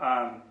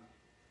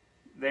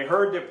 they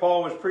heard that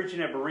Paul was preaching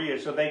at Berea,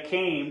 so they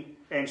came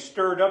and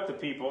stirred up the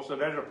people. So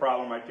there's a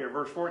problem right there.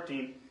 Verse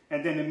 14,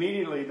 and then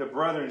immediately the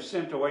brethren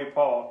sent away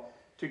Paul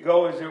to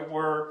go, as it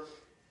were,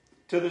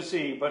 to the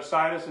sea. But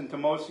Silas and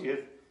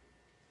Timotheus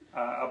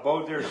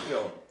abode there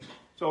still.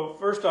 So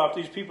first off,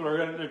 these people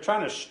they're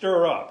trying to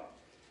stir up.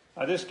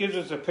 This gives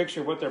us a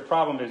picture of what their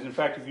problem is. In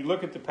fact, if you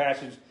look at the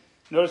passage,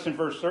 notice in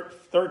verse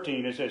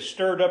 13, it says,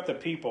 stirred up the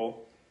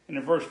people. And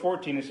in verse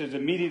 14 it says,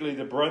 immediately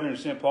the brethren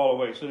sent Paul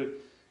away.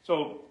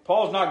 So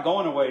Paul's not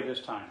going away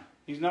this time.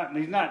 He's not,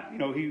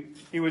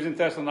 he was in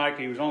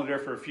Thessalonica. He was only there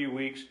for a few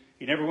weeks.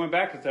 He never went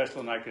back to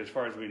Thessalonica as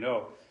far as we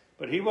know.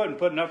 But he wasn't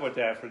putting up with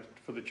that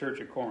for the church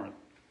at Corinth.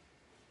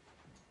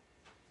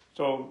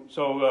 So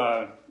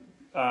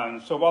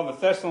while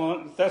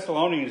the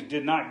Thessalonians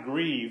did not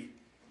grieve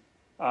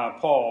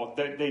Paul,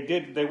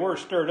 they were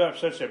stirred up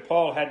such that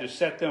Paul had to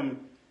set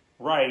them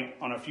right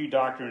on a few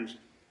doctrines.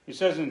 It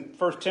says in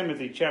 1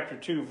 Timothy chapter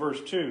 2, verse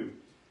 2,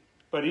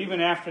 but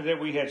even after that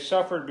we had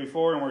suffered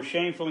before and were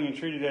shamefully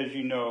entreated, as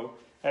you know,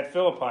 at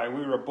Philippi,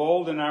 we were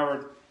bold in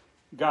our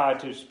God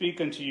to speak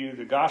unto you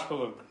the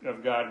gospel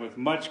of God with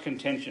much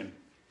contention.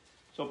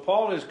 So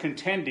Paul is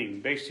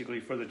contending basically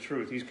for the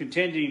truth. He's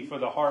contending for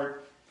the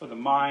heart, for the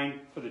mind,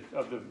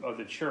 of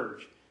the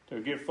church to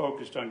get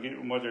focused on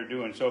getting what they're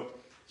doing. So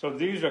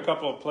these are a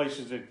couple of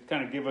places that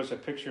kind of give us a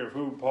picture of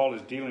who Paul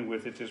is dealing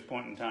with at this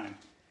point in time.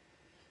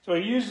 So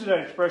he uses that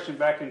expression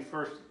back in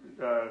 2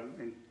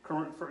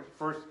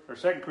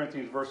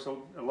 Corinthians verse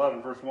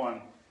 11, verse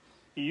 1.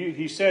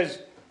 He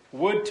says,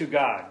 "Would to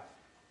God."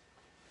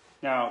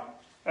 Now,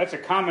 that's a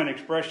common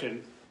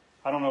expression.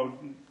 I don't know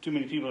too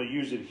many people that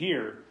use it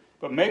here,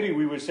 but maybe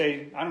we would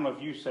say, I don't know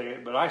if you say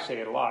it, but I say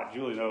it a lot.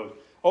 Julie knows.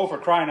 Oh, for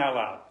crying out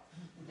loud.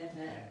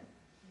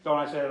 Don't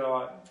I say it a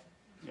lot?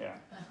 Yeah.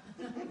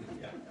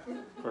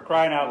 For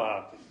crying out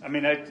loud. I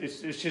mean,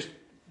 it's just,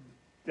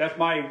 that's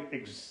my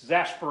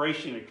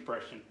exasperation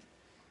expression.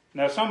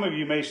 Now, some of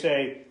you may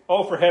say,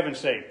 oh, for heaven's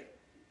sake.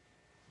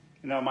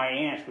 My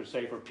aunts would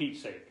say, for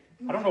Pete's sake.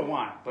 I don't know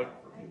why, but...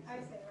 I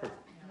say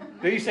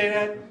that. Did he say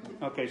that?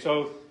 Okay,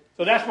 so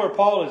that's where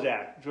Paul is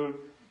at. So,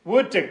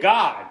 would to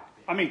God.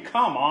 I mean,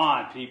 come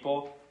on,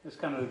 people. That's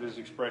kind of his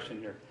expression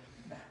here.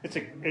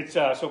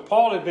 So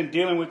Paul had been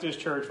dealing with this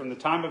church from the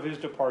time of his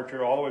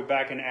departure all the way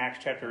back in Acts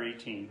chapter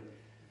 18,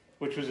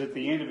 which was at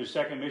the end of his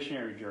second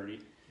missionary journey.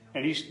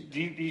 And he's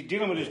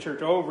dealing with his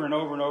church over and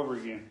over and over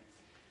again.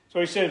 So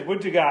he says,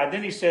 would to God.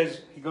 Then he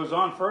goes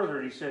on further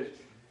and he says,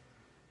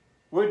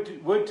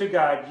 would to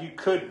God you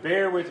could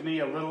bear with me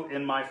a little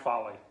in my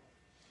folly.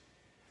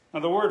 Now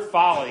the word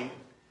folly,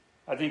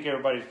 I think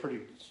everybody's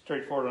pretty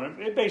straightforward on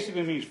it. It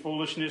basically means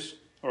foolishness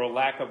or a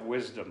lack of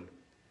wisdom.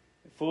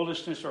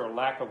 Foolishness or a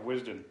lack of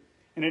wisdom.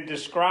 And it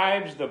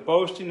describes the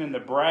boasting and the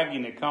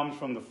bragging that comes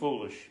from the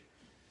foolish.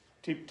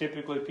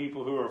 Typically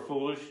people who are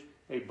foolish,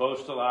 they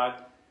boast a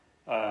lot,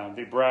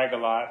 they brag a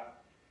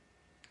lot.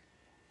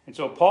 And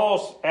so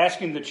Paul's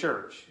asking the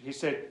church, he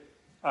said,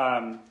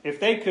 if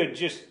they could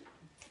just,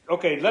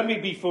 okay, let me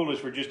be foolish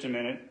for just a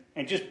minute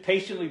and just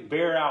patiently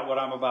bear out what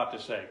I'm about to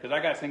say. Because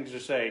I got things to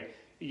say.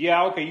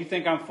 Yeah, okay, you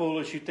think I'm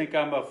foolish, you think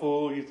I'm a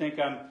fool, you think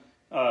I'm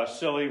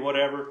silly,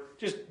 whatever.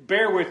 Just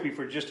bear with me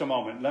for just a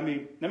moment. Let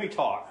me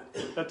talk.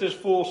 Let this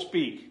fool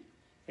speak.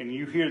 And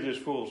you hear this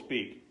fool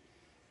speak.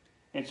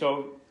 And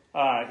so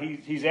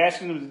he's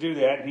asking them to do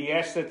that. He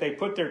asks that they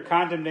put their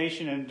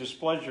condemnation and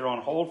displeasure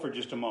on hold for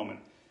just a moment.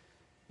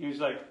 He's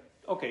like,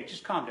 okay,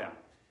 just calm down.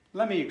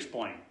 Let me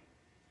explain.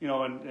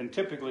 And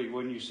typically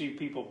when you see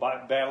people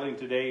battling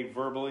today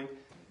verbally,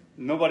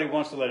 nobody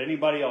wants to let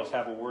anybody else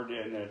have a word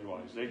in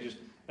edgewise.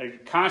 They're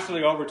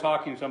constantly over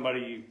talking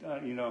somebody,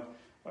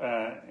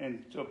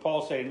 and so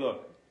Paul's saying,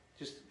 look,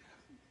 just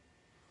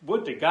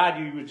would to God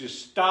you would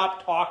just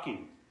stop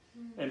talking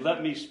and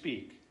let me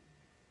speak.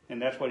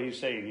 And that's what he's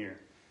saying here.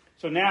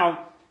 So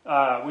now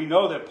we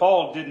know that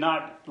Paul did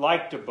not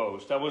like to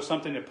boast. That was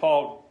something that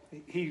Paul,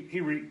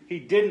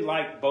 he didn't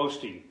like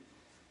boasting.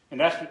 And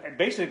that's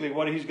basically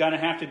what he's going to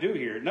have to do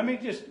here.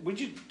 Would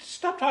you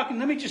stop talking?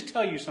 Let me just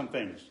tell you some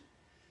things.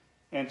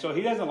 And so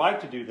he doesn't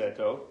like to do that,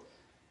 though.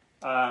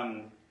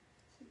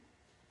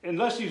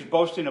 Unless he's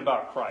boasting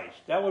about Christ.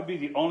 That would be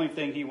the only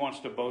thing he wants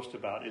to boast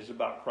about, is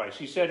about Christ.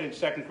 He said in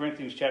 2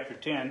 Corinthians chapter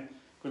 10,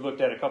 we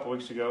looked at a couple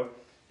weeks ago,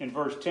 in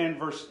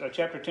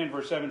chapter 10,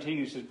 verse 17,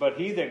 he says, but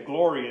he that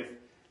glorieth,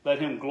 let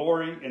him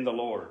glory in the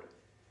Lord.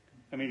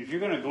 I mean, if you're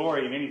going to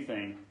glory in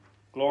anything,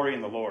 glory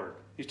in the Lord.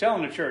 He's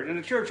telling the church, and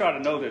the church ought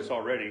to know this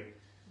already,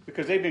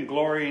 because they've been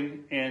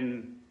glorying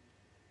in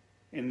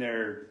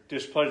their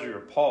displeasure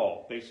of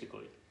Paul,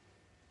 basically.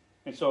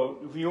 And so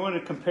if you want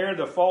to compare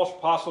the false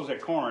apostles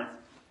at Corinth,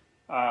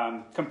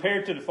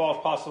 compared to the false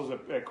apostles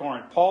at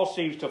Corinth, Paul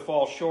seems to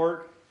fall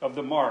short of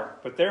the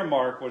mark, but their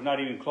mark was not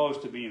even close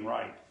to being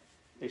right.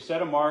 They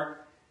set a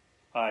mark.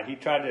 He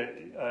tried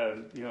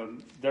to,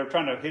 they're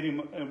trying to hit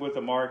him with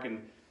a mark,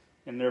 and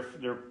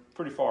they're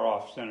pretty far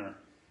off center.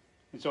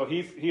 And so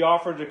he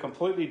offered a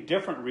completely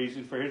different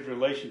reason for his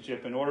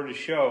relationship in order to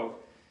show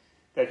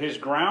that his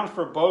grounds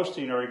for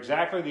boasting are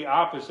exactly the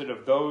opposite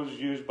of those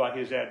used by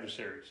his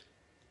adversaries.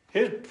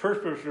 His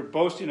purpose for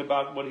boasting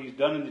about what he's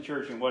done in the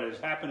church and what has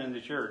happened in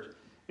the church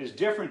is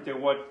different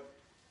than what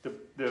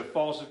the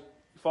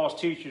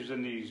false teachers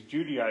and these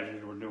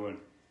Judaizers were doing.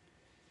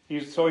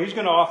 So he's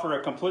going to offer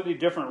a completely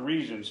different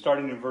reason,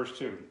 starting in verse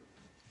 2.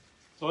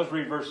 So let's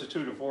read verses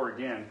 2 to 4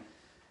 again.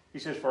 He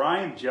says, for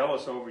I am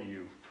jealous over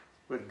you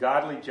with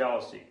godly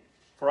jealousy.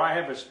 For I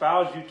have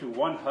espoused you to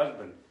one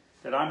husband,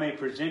 that I may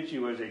present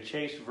you as a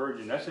chaste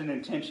virgin. That's an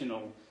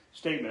intentional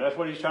statement. That's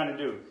what he's trying to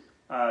do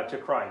to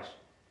Christ.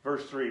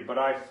 Verse 3, but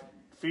I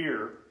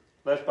fear,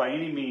 lest by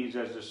any means,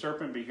 as the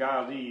serpent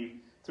beguiled Eve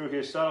through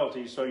his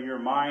subtlety, so your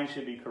mind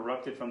should be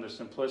corrupted from the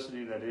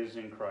simplicity that is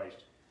in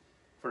Christ.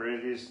 For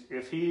it is,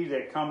 if he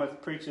that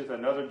cometh preacheth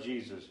another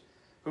Jesus,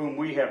 whom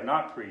we have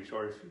not preached,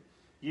 or if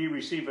ye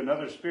receive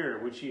another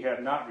spirit which ye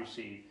have not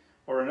received,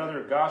 or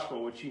another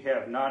gospel which ye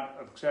have not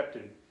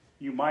accepted,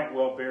 you might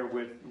well bear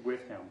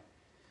with him.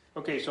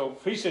 Okay, so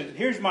he says,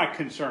 here's my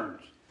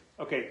concerns.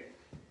 Okay,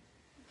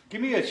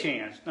 give me a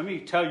chance. Let me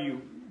tell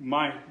you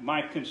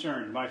my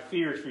concerns, my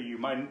fears for you.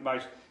 And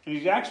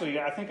he's actually,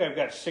 I think I've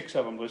got 6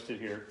 of them listed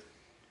here.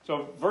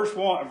 So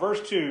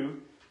verse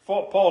 2,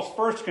 Paul's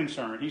first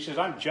concern, he says,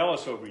 I'm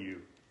jealous over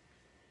you.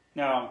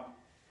 Now,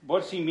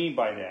 what does he mean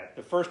by that?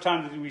 The first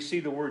time that we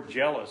see the word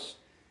jealous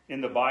in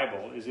the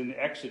Bible is in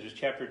Exodus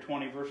chapter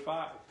 20, verse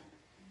 5.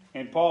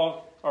 And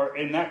Paul, or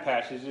in that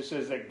passage, it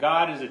says that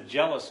God is a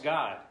jealous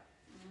God.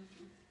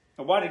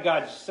 Now, why did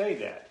God say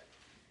that?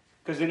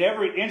 Because in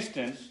every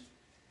instance,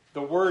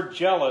 the word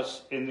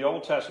jealous, in the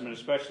Old Testament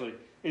especially,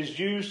 is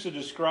used to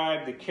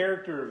describe the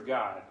character of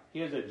God. He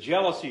has a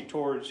jealousy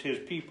towards his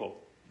people.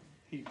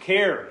 He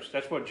cares.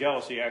 That's what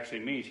jealousy actually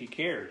means. He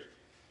cares.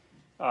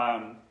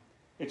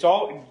 It's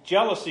all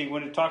jealousy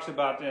when it talks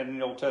about that in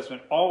the Old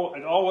Testament.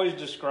 It always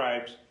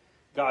describes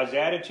God's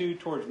attitude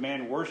towards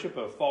man's worship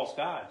of false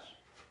gods,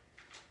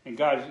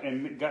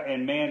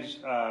 and man's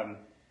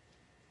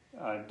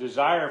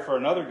desire for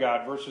another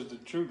god versus the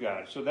true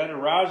God. So that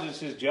arouses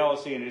his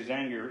jealousy and his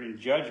anger in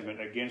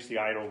judgment against the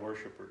idol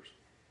worshipers.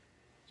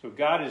 So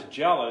God is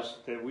jealous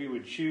that we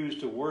would choose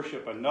to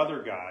worship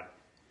another God.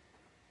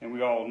 And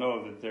we all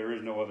know that there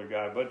is no other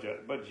God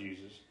but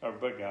Jesus, or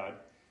but God.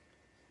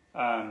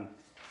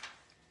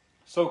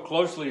 So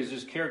closely is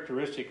this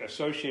characteristic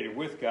associated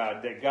with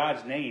God that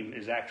God's name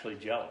is actually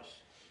jealous.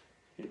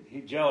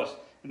 He's jealous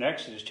in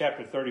Exodus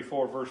chapter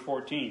 34, verse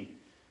 14.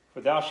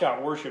 For thou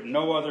shalt worship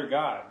no other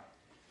God,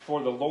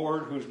 for the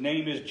Lord, whose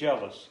name is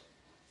jealous,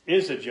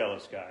 is a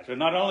jealous God. So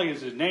not only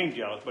is his name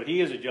jealous, but he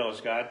is a jealous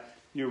God.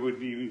 You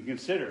would even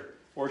consider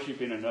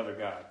worshiping another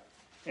God.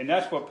 And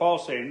that's what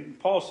Paul's saying.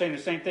 Paul's saying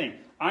the same thing.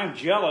 I'm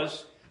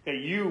jealous that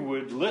you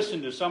would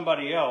listen to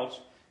somebody else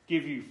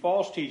give you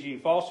false teaching,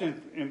 false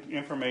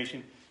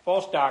information,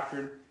 false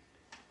doctrine,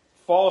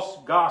 false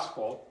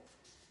gospel,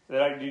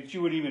 that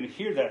you would even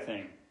hear that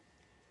thing.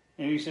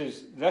 And he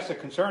says, that's a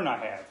concern I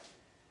have.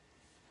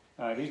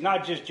 He's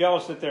not just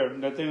jealous that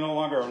they no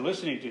longer are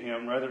listening to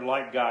him, rather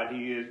like God.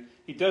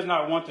 He does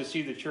not want to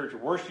see the church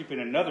worshiping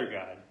another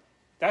God.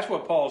 That's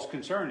what Paul's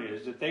concern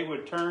is, that they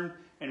would turn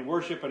and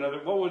worship another.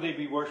 What would they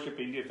be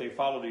worshiping if they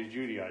followed these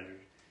Judaizers?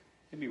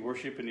 They'd be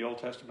worshiping the Old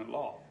Testament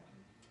law.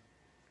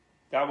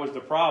 That was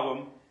the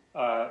problem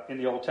in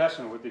the Old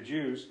Testament with the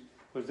Jews,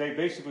 was they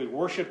basically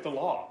worshiped the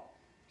law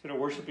instead of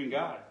worshiping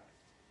God.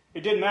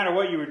 It didn't matter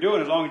what you were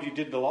doing as long as you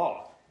did the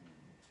law.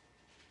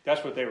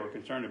 That's what they were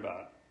concerned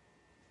about.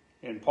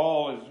 And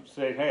Paul is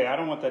saying, hey, I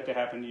don't want that to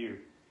happen to you.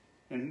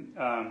 And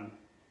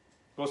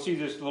we'll see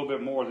this a little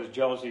bit more, this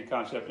jealousy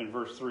concept in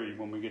verse 3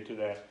 when we get to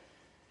that.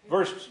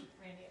 Randy,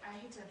 I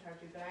hate to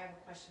interrupt you, but I have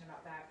a question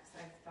about that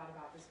because I've thought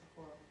about this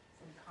before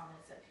from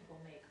comments that people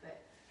make.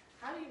 But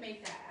how do you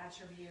make that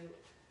attribute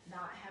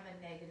not have a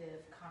negative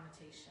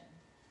connotation?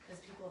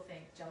 Because people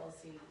think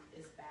jealousy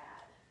is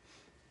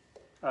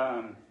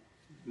bad.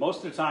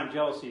 Most of the time,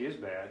 jealousy is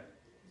bad,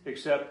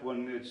 except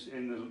when it's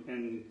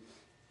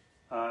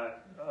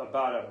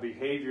about a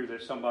behavior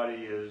that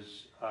somebody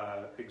is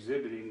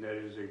exhibiting that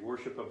is a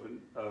worship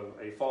of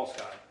a false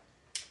god.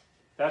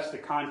 That's the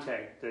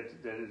context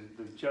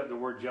that the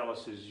word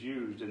jealous is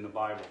used in the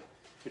Bible.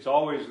 It's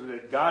always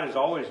that God is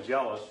always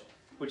jealous,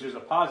 which is a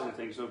positive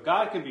thing. So if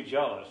God can be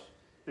jealous,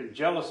 then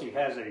jealousy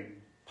has a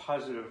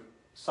positive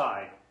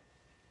side.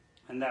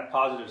 And that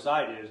positive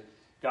side is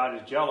God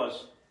is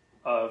jealous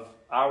of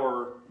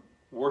our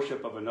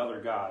worship of another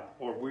God.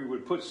 Or we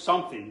would put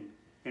something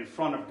in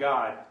front of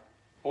God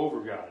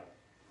over God.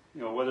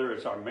 You know, whether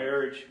it's our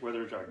marriage,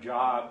 whether it's our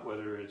job,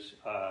 whether it's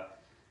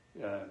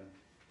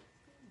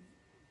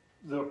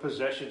the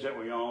possessions that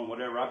we own,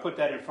 whatever. I put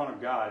that in front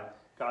of God.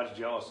 God's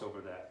jealous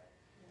over that.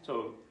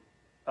 So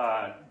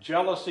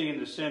jealousy in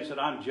the sense that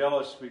I'm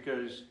jealous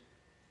because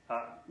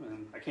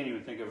I can't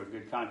even think of a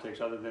good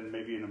context other than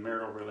maybe in a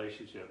marital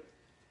relationship.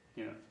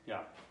 You know,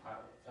 yeah.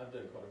 I've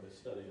done quite a bit of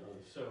study on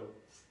this. So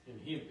in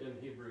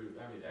Hebrew,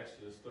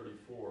 Exodus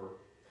 34,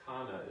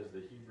 Kana is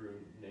the Hebrew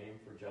name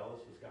for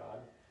jealous as God.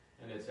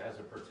 And it's as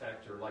a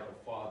protector, like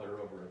a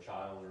father over a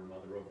child or a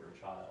mother over a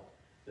child.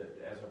 That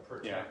as a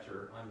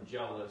protector, yeah. I'm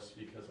jealous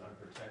because I'm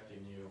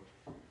protecting you.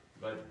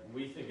 But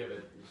we think of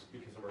it as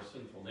because of our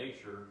sinful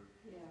nature,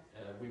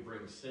 yeah. And we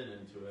bring sin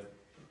into it.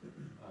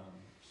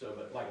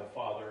 But like a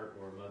father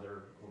or a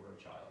mother over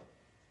a child.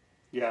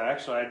 Yeah,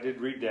 actually, I did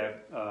read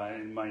that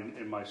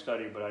in my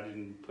study, but I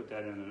didn't put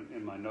that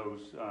in my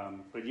notes.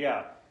 But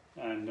yeah,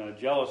 and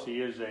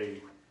jealousy is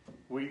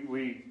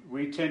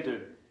we tend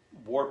to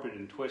warp it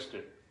and twist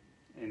it,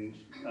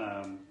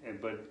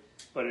 but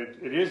But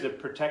it is a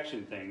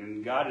protection thing,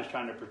 and God is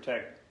trying to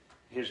protect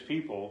his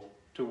people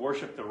to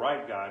worship the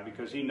right God,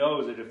 because he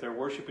knows that if they're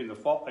worshiping a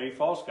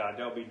false God,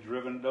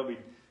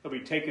 they'll be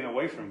taken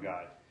away from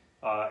God,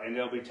 and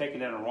they'll be taken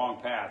down a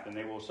wrong path, and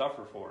they will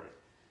suffer for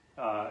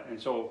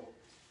it. So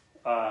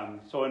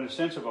in the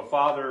sense of a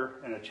father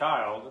and a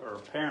child, or a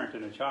parent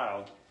and a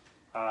child,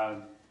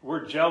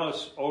 we're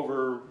jealous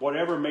over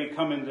whatever may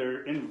come in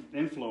their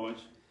influence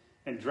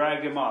and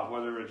drag them off,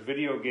 whether it's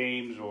video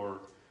games or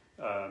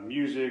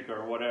music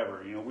or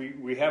whatever.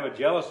 We have a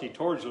jealousy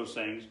towards those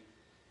things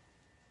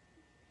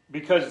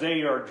because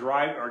they are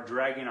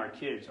dragging our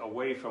kids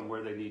away from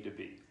where they need to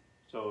be.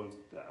 So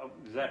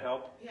does that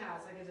help? Yeah,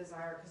 it's like a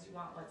desire because you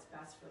want what's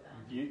best for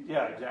them.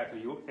 Yeah,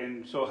 exactly.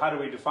 And so how do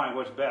we define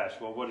what's best?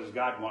 Well, what does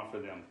God want for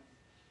them?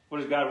 What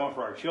does God want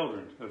for our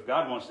children? If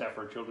God wants that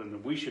for our children,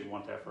 then we should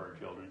want that for our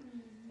children.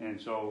 Mm-hmm. And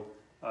so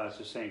it's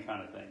the same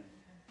kind of thing.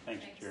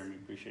 Thanks, Jeremy.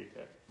 Appreciate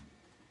that.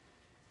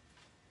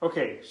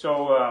 Okay,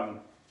 so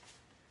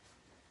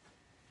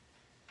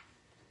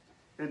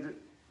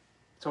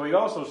he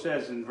also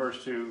says in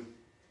verse 2,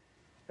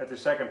 at the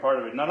second part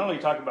of it, not only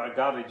talk about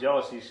godly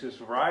jealousy, he says,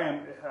 "For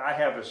I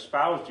have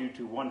espoused you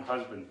to one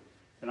husband,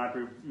 and I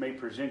may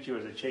present you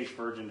as a chaste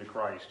virgin to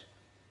Christ."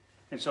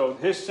 And so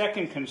his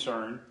second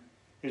concern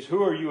is,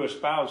 who are you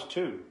espoused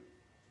to?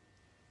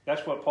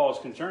 That's what Paul is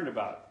concerned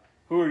about.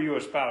 Who are you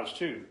espoused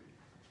to?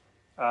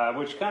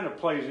 Which kind of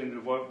plays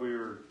into what we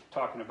were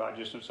talking about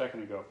just a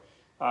second ago.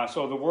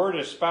 So the word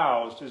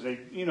espoused is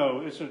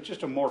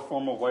just a more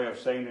formal way of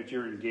saying that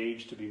you're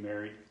engaged to be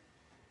married.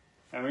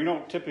 And we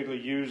don't typically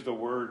use the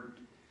word,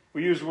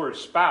 we use the word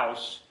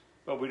spouse,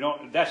 but we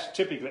don't, that's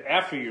typically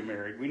after you're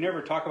married. We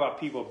never talk about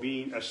people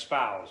being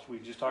espoused. We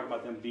just talk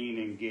about them being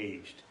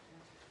engaged.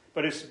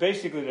 But it's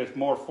basically this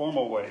more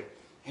formal way.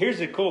 Here's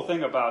the cool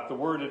thing about the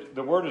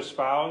word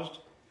espoused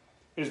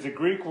is the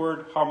Greek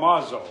word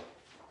harmazo.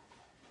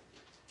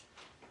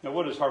 Now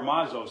what does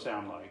harmazo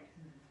sound like?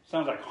 It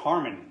sounds like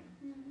harmony.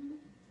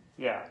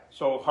 Yeah,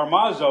 so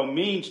harmazo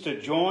means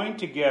to join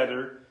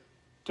together,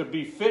 to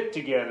be fit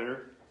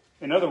together.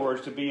 In other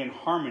words, to be in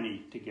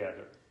harmony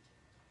together.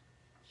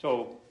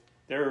 So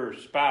they're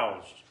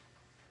espoused.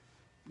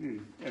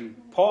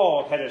 And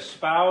Paul had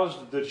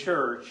espoused the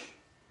church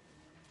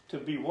to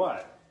be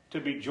what?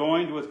 To be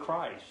joined with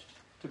Christ,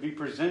 to be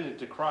presented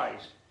to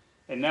Christ.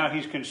 And now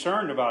he's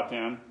concerned about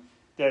them,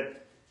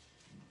 that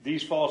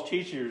these false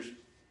teachers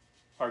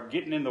are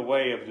getting in the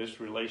way of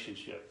this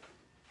relationship.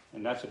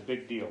 And that's a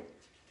big deal.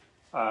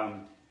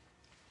 The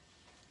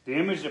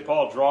image that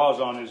Paul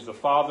draws on is the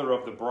father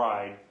of the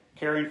bride,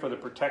 caring for the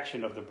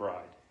protection of the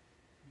bride.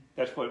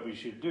 That's what we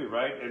should do,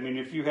 right? I mean,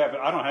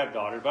 I don't have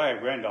daughters, but I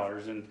have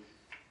granddaughters, and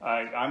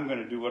I'm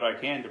going to do what I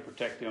can to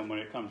protect them when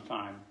it comes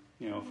time,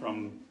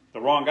 from the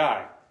wrong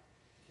guy,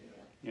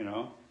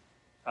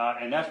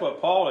 and that's what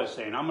Paul is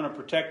saying. I'm going to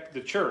protect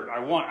the church.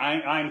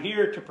 I'm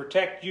here to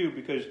protect you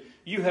because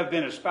you have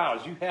been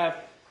espoused. You have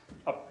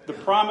the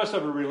promise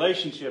of a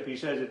relationship. He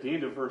says at the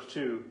end of verse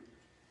 2,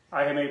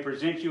 "I may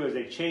present you as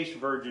a chaste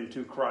virgin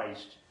to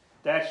Christ."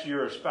 That's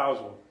your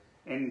espousal.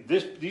 And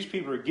these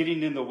people are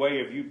getting in the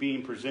way of you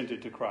being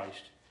presented to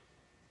Christ.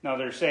 Now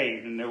they're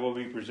saved and they will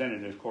be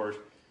presented, of course,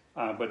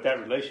 but that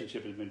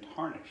relationship has been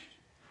tarnished.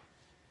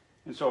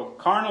 And so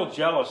carnal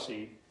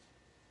jealousy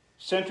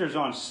centers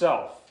on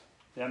self.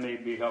 That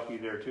may help you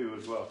there too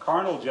as well.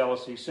 Carnal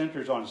jealousy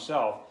centers on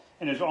self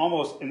and is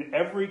almost in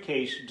every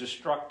case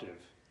destructive.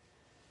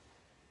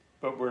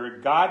 But where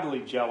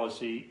godly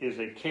jealousy is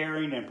a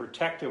caring and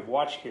protective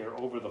watch care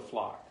over the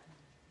flock.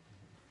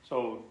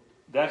 So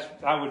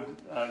that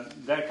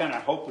kind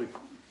of hopefully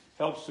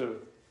helps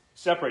to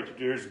separate you.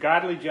 There's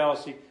godly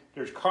jealousy.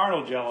 There's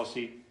carnal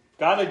jealousy.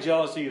 Godly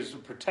jealousy is a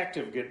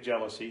protective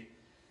jealousy.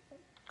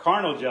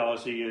 Carnal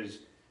jealousy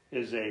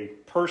is a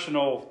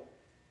personal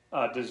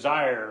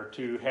desire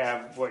to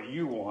have what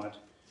you want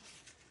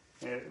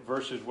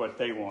versus what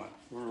they want,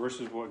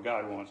 versus what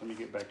God wants. Let me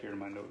get back here to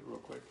my note real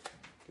quick.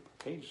 Get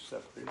the page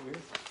separated here.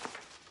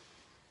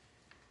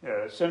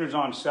 Yeah, it centers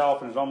on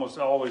self and is almost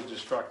always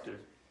destructive.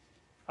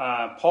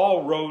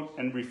 Paul wrote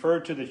and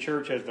referred to the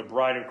church as the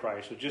bride of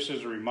Christ. So just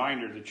as a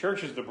reminder, the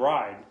church is the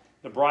bride.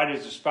 The bride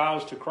is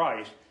espoused to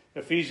Christ.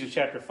 Ephesians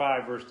chapter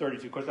 5, verse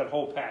 32. Of course, that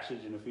whole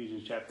passage in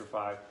Ephesians chapter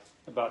 5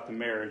 about the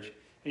marriage.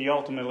 He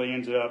ultimately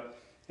ends up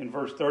in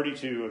verse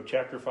 32 of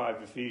chapter 5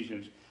 of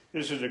Ephesians.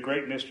 This is a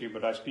great mystery,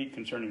 but I speak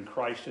concerning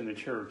Christ and the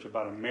church,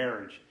 about a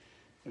marriage.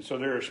 And so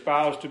they're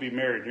espoused to be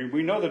married. And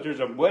we know that there's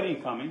a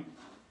wedding coming.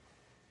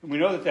 And we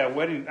know that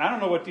wedding, I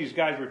don't know what these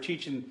guys were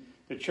teaching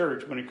the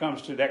church when it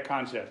comes to that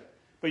concept.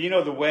 But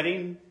the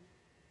wedding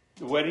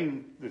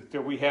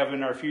that we have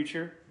in our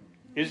future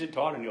isn't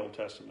taught in the Old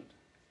Testament.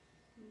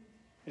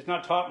 It's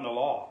not taught in the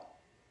law.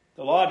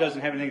 The law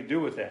doesn't have anything to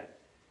do with that.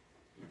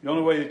 The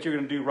only way that you're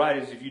going to do right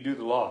is if you do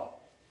the law.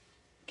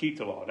 Keep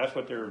the law. That's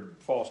what their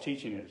false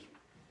teaching is.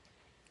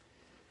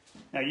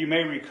 Now you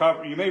may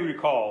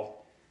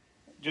recall,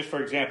 just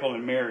for example,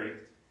 in Mary,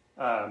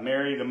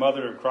 the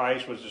mother of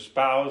Christ, was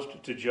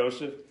espoused to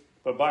Joseph.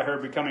 But by her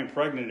becoming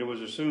pregnant, it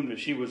was assumed that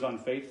she was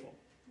unfaithful.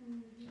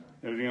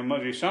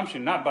 The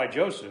assumption, not by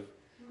Joseph.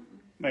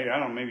 Maybe, I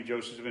don't know, maybe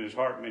Joseph's in his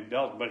heart, maybe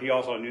dealt, but he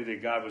also knew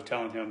that God was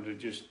telling him to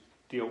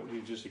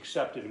just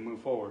accept it and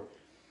move forward.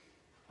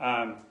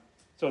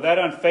 So that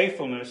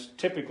unfaithfulness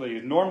typically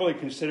is normally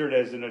considered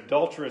as an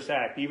adulterous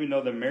act, even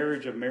though the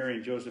marriage of Mary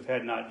and Joseph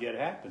had not yet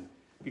happened,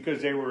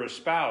 because they were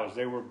espoused.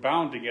 They were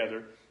bound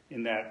together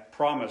in that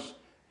promise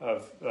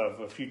of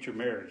a future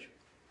marriage.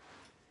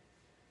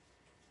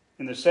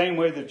 In the same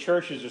way the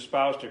church is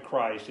espoused to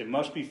Christ, it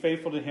must be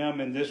faithful to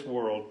him in this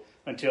world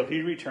until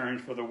he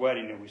returns for the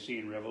wedding that we see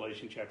in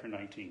Revelation chapter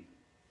 19.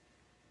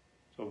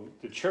 So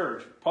the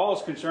church,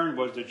 Paul's concern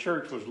was the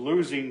church was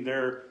losing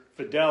their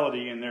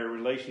fidelity in their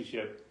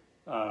relationship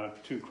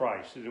to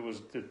Christ.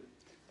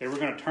 They were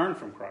going to turn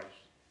from Christ.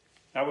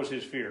 That was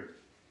his fear.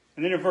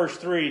 And then in verse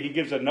 3, he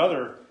gives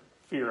another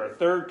fear, a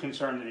third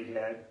concern that he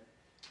had.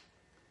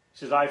 He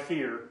says, I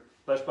fear,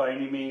 lest by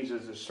any means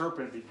as the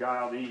serpent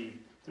beguiled Eve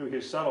through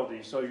his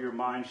subtlety, so your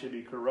mind should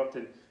be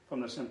corrupted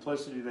from the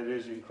simplicity that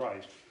is in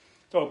Christ.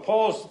 So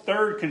Paul's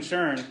third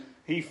concern,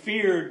 he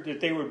feared that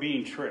they were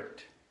being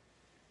tricked.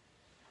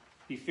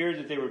 He feared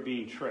that they were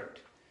being tricked.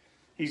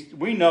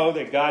 We know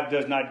that God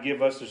does not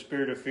give us the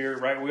spirit of fear,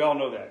 right? We all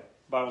know that.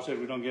 The Bible says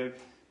we don't give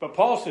it. But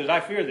Paul says, I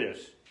fear this.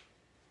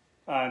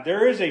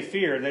 There is a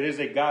fear that is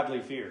a godly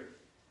fear.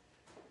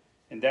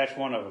 And that's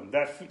one of them.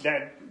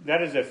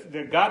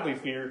 The godly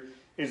fear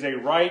is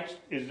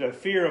a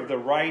fear of the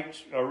right,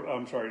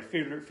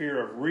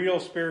 fear of real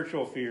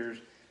spiritual fears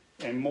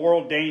and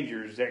moral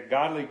dangers that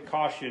godly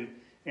caution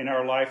in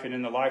our life and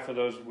in the life of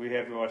those we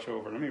have to watch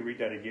over. Let me read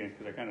that again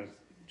because I kind of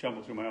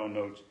jumbled through my own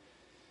notes.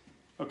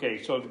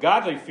 Okay, so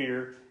godly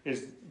fear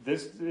is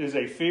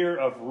a fear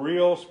of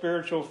real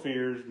spiritual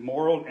fears,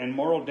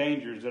 moral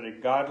dangers that a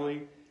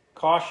godly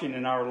caution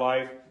in our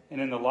life and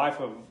in the life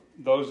of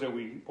those that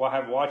we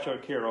have watch or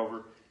care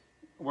over.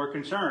 We're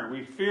concerned.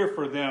 We fear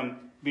for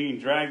them being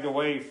dragged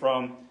away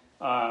from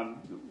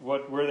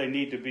where they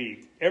need to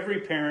be. Every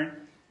parent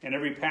and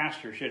every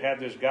pastor should have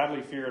this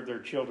godly fear of their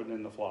children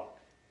in the flock.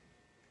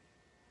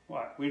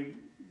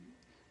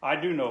 I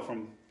do know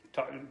from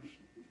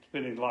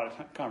spending a lot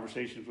of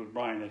conversations with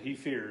Brian that he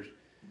fears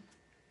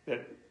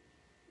that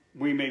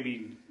we may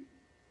be,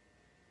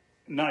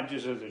 not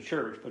just as a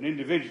church, but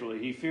individually,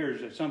 he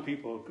fears that some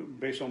people,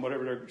 based on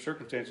whatever their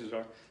circumstances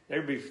are,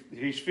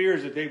 he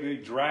fears that they be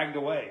dragged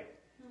away,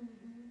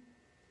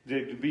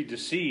 to be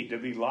deceived, to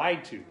be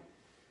lied to.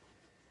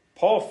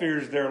 Paul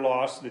fears their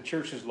loss, the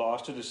church's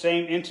loss, to the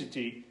same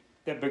entity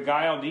that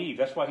beguiled Eve.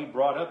 That's why he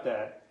brought up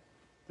that.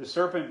 The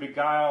serpent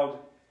beguiled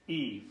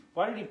Eve.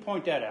 Why did he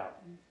point that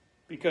out?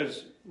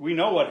 Because we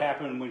know what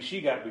happened when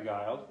she got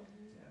beguiled.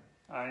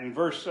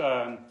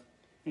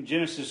 In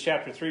Genesis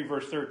chapter 3,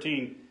 verse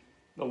 13,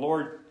 the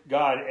Lord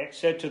God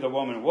said to the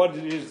woman, what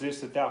is this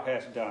that thou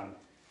hast done?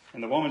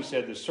 And the woman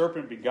said, the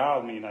serpent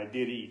beguiled me and I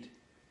did eat.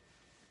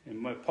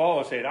 And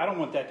Paul said, I don't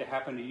want that to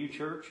happen to you,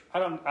 church.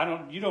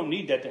 You don't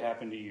need that to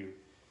happen to you.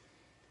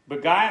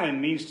 Beguiling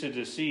means to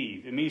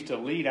deceive. It means to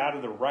lead out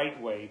of the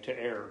right way to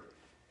error.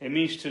 It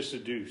means to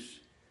seduce.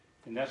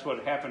 And that's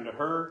what happened to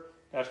her.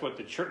 That's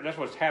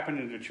what's happened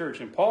in the church.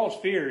 And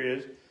Paul's fear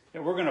is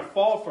that we're going to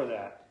fall for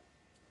that.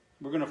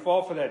 We're going to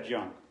fall for that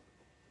junk.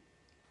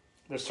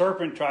 The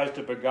serpent tries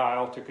to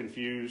beguile, to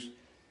confuse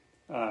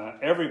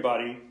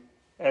everybody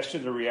as to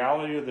the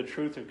reality of the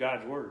truth of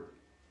God's word.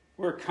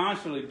 We're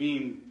constantly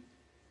being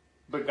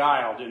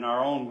beguiled in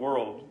our own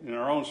world, in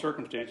our own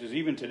circumstances.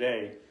 Even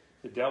today,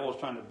 the devil is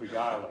trying to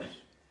beguile us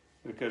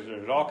because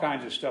there's all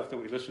kinds of stuff that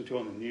we listen to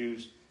on the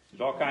news.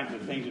 There's all kinds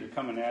of things that are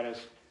coming at us.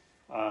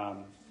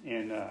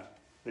 And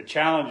the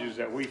challenges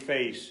that we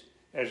face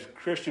as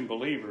Christian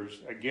believers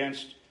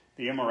against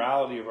the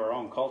immorality of our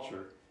own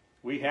culture,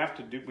 we have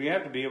to be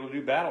able to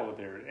do battle with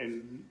it.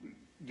 And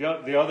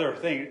the other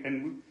thing,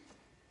 and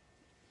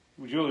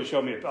Julie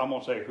showed me, I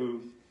won't say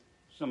who.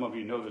 Some of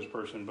you know this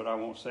person, but I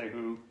won't say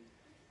who.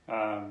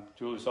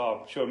 Julie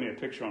showed me a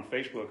picture on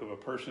Facebook of a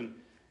person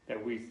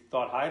that we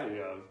thought highly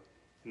of,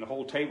 and the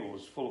whole table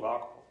was full of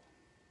alcohol.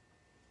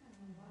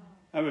 Oh,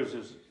 wow. That was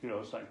just,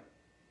 it's like,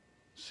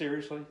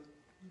 seriously?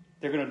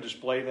 They're going to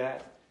display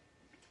that?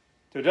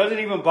 So it doesn't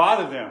even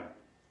bother them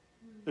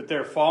that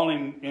they're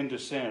falling into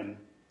sin.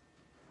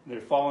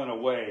 They're falling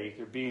away.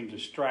 They're being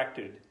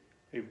distracted.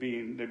 They're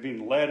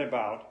being led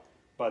about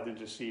by the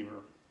deceiver.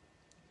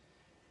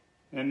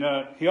 And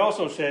he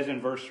also says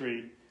in verse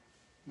 3,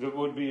 that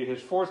would be his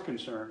fourth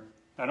concern.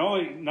 Not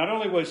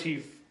only was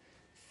he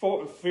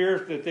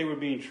feared that they were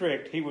being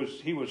tricked, he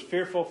was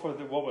fearful for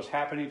what was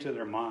happening to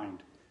their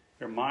mind.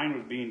 Their mind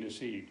was being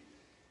deceived.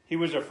 He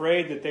was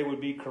afraid that they would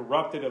be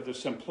corrupted of the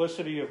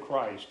simplicity of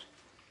Christ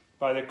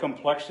by the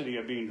complexity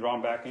of being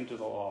drawn back into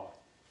the law.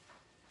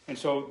 And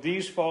so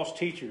these false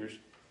teachers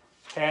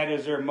had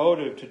as their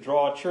motive to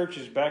draw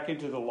churches back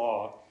into the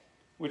law,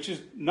 which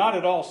is not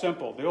at all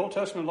simple. The Old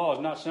Testament law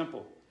is not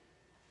simple.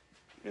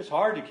 It's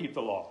hard to keep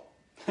the law.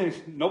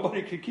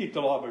 Nobody could keep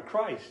the law but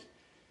Christ.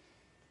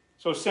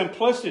 So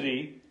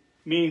simplicity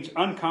means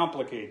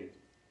uncomplicated.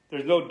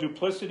 There's no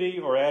duplicity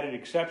or added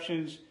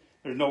exceptions.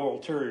 There's no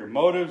ulterior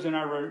motives in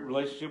our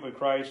relationship with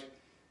Christ.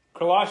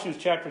 Colossians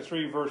chapter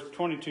 3, verse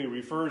 22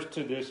 refers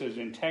to this as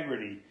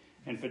integrity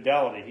and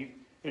fidelity.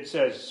 It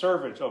says,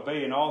 servants,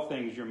 obey in all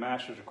things your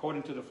masters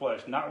according to the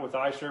flesh, not with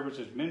eye service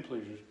as men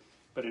pleasers,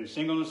 but in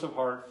singleness of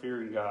heart,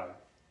 fearing God.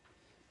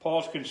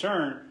 Paul's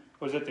concern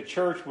was that the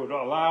church would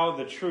allow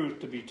the truth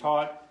to be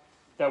taught,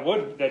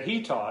 that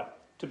he taught,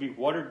 to be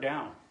watered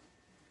down.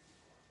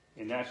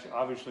 And that's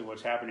obviously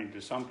what's happening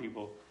to some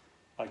people,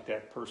 like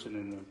that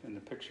person in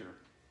the picture.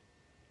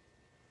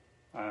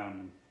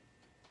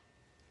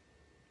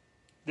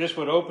 This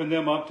would open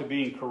them up to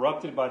being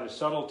corrupted by the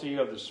subtlety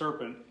of the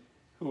serpent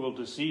who will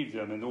deceive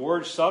them. And the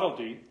word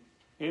subtlety,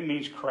 it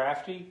means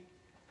crafty,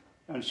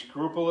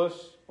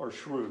 unscrupulous, or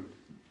shrewd.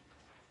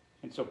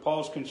 And so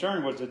Paul's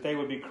concern was that they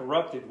would be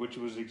corrupted, which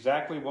was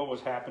exactly what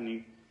was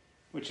happening,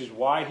 which is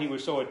why he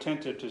was so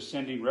attentive to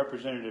sending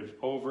representatives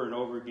over and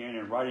over again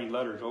and writing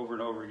letters over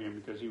and over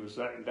again, because he was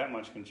that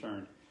much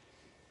concerned.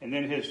 And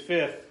then his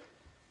fifth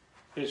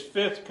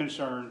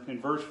concern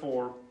in verse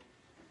 4,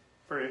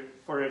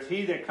 for if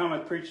he that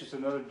cometh preacheth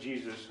another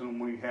Jesus, whom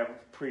we have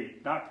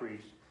not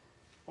preached,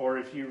 or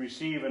if you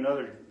receive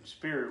another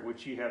spirit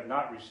which ye have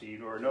not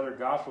received, or another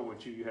gospel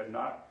which you have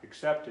not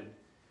accepted,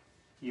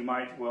 you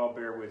might well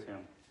bear with him.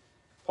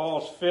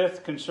 Paul's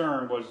fifth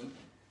concern was,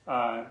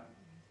 let's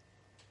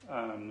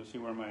see,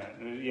 where am I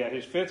at? Yeah,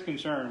 his fifth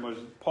concern was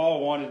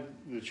Paul wanted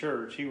the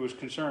church. He was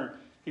concerned.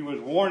 He was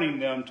warning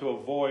them to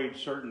avoid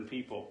certain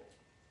people.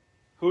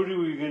 Who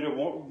do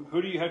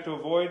you have to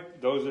avoid?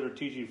 Those that are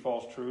teaching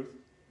false truth.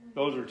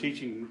 Those that are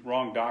teaching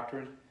wrong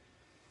doctrine.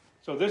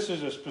 So this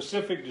is a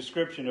specific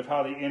description of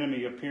how the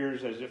enemy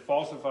appears as it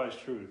falsifies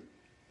truth.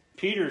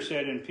 Peter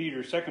said in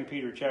 2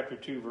 Peter chapter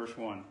 2, verse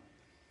 1,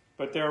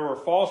 but there were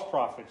false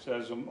prophets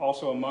as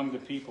also among the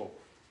people,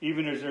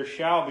 even as there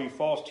shall be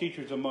false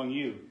teachers among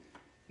you.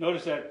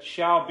 Notice that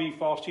shall be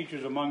false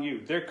teachers among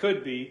you. There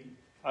could be,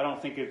 I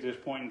don't think at this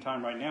point in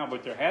time right now,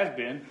 but there has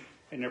been,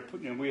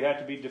 and we have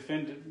to be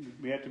defended.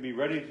 We have to be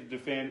ready to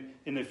defend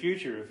in the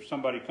future if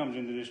somebody comes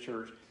into this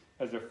church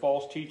as a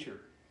false teacher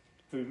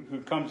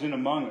who comes in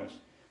among us,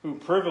 who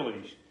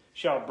privileged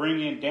shall bring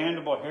in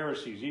damnable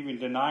heresies, even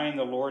denying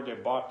the Lord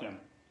that bought them,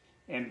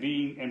 and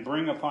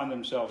bring upon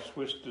themselves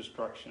swift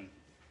destruction.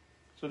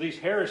 So these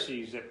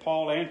heresies that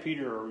Paul and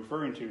Peter are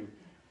referring to,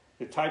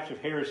 the types of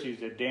heresies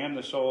that damn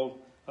the soul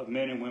of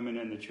men and women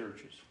in the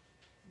churches.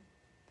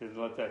 To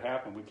let that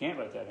happen. We can't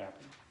let that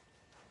happen.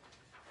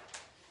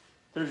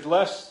 There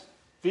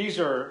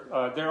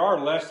are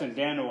less than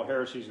damnable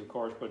heresies, of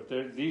course, but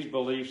these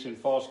beliefs in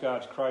false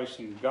gods, Christ,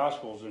 and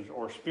gospels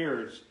or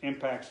spirits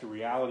impacts the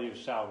reality of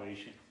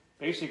salvation.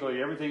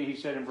 Basically, everything he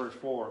said in verse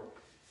 4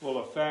 will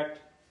affect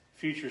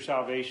future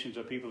salvations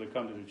of people that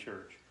come to the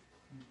church.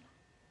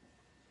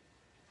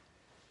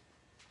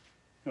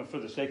 For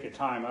the sake of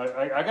time,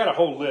 I got a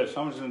whole list.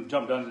 I'm just going to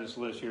jump down to this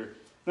list here.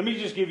 Let me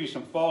just give you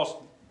some false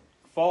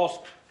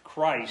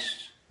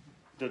Christ,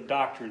 the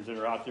doctrines that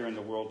are out there in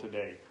the world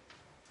today.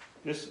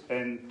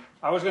 And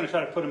I was going to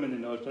try to put them in the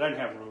notes, but I didn't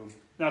have room.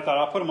 And I thought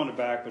I'll put them on the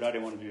back, but I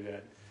didn't want to do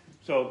that.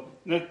 So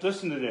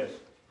listen to this.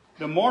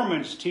 The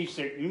Mormons teach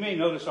that, you may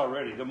know this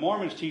already, the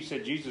Mormons teach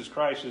that Jesus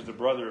Christ is the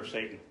brother of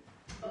Satan.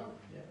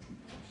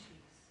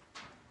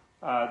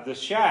 The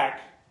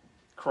Shack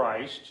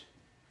Christ,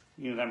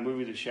 that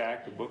movie The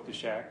Shack, the book The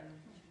Shack,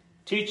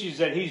 teaches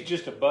that he's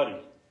just a buddy.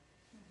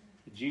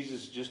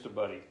 Jesus is just a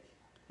buddy.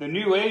 The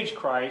New Age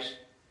Christ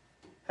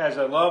has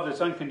a love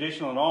that's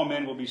unconditional and all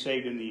men will be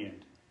saved in the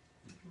end.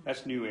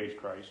 That's New Age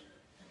Christ.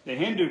 The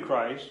Hindu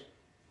Christ,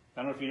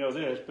 I don't know if you know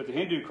this, but the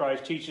Hindu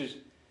Christ teaches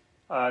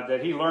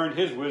that he learned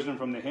his wisdom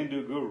from the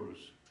Hindu gurus.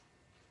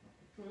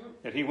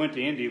 That he went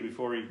to India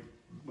before he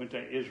went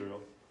to Israel.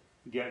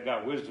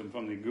 Got wisdom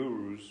from the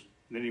gurus.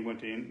 Then he went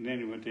to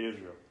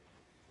Israel.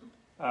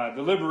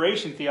 The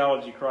Liberation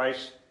Theology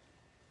Christ,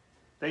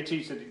 they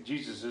teach that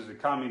Jesus is a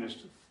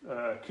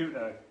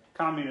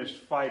communist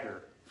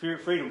fighter,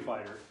 freedom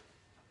fighter.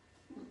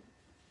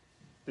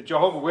 The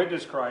Jehovah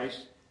Witness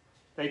Christ,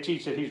 they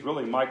teach that he's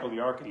really Michael the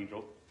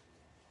Archangel.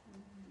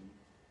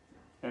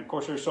 And of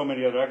course, there's so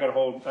many other. I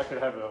could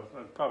have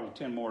probably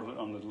 10 more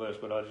on the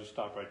list, but I'll just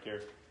stop right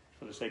there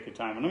for the sake of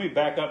time. And let me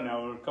back up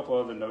now with a couple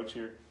other notes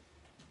here.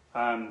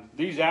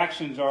 These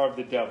actions are of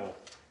the devil,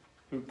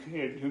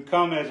 who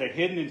come as a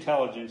hidden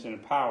intelligence and a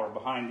power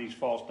behind these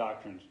false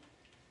doctrines.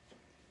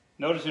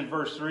 Notice in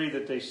verse 3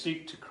 that they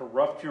seek to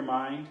corrupt your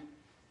mind.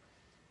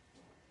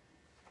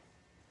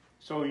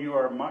 So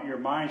your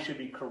mind should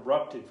be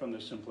corrupted from the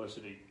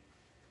simplicity.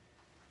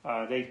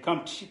 They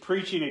come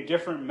preaching a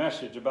different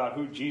message about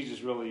who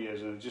Jesus really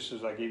is, and just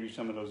as I gave you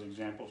some of those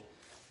examples.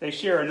 They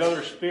share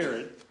another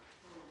spirit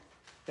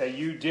that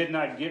you did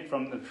not get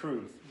from the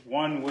truth,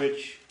 one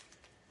which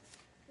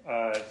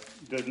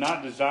does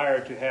not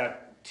desire to have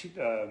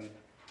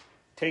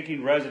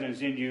taking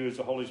residence in you as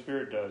the Holy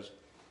Spirit does.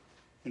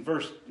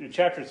 In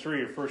chapter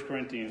 3 of 1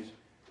 Corinthians,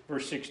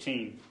 verse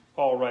 16,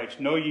 Paul writes,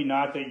 know ye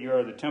not that you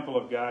are the temple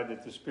of God,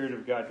 that the Spirit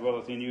of God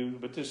dwelleth in you?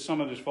 But some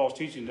of this false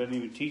teaching doesn't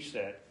even teach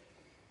that.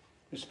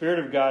 The Spirit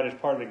of God is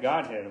part of the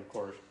Godhead, of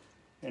course.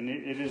 and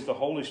it is the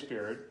Holy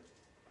Spirit,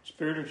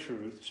 Spirit of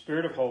truth,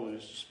 Spirit of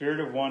holiness, Spirit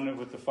of one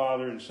with the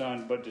Father and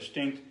Son, but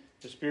distinct.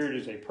 The Spirit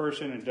is a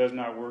person and does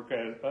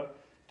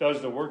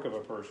the work of a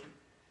person.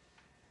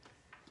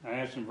 I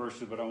have some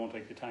verses, but I won't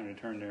take the time to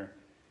turn there.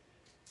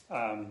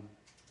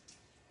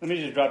 Let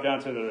me just drop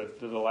down to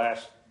the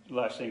last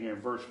thing here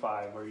in verse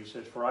 5, where he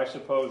says, "For I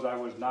suppose I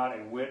was not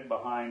a whit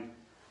behind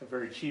the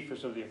very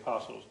chiefest of the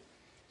apostles."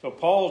 So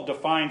Paul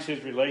defines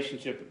his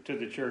relationship to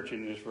the church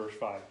in this verse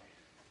 5.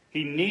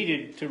 He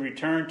needed to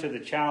return to the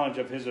challenge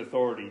of his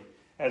authority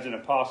as an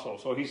apostle.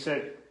 So he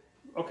said,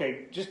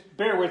 okay, just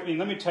bear with me.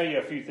 Let me tell you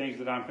a few things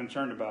that I'm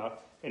concerned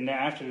about. And now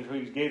after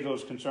he gave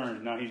those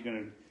concerns, now he's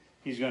going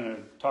to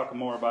talk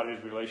more about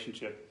his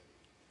relationship.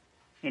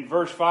 In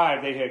verse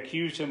 5, they had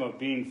accused him of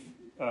being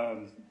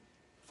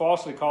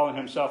falsely calling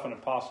himself an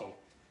apostle.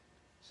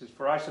 He says,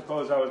 "For I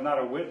suppose I was not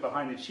a whit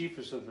behind the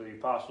chiefest of the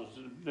apostles."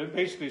 They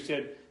basically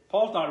said,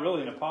 Paul's not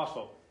really an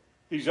apostle.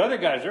 These other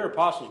guys, they're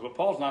apostles, but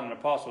Paul's not an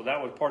apostle.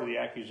 That was part of the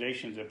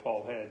accusations that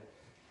Paul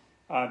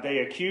had. They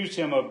accused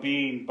him of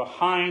being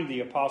behind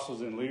the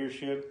apostles in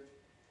leadership.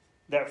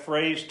 That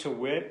phrase, "to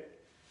wit,"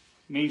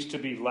 means to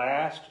be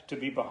last, to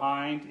be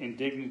behind in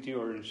dignity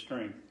or in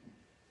strength.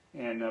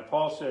 And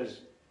Paul says,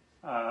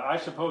 "I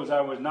suppose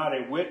I was not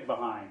a whit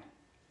behind."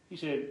 He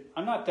said,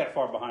 "I'm not that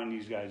far behind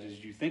these guys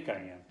as you think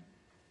I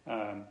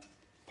am."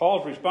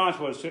 Paul's response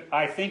was,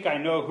 "I think I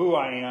know who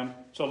I am,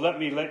 so let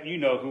me let you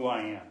know who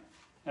I am."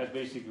 That's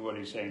basically what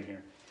he's saying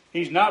here.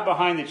 He's not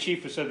behind the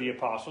chiefest of the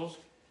apostles.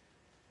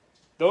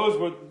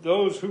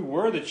 Those who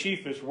were the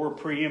chiefest were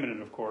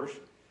preeminent, of course,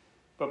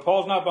 but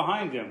Paul's not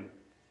behind them.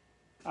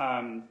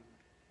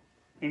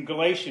 In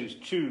Galatians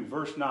 2,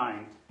 verse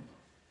 9,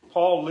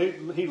 Paul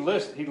he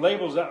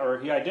labels that, or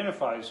he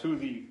identifies who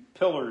the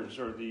pillars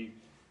or the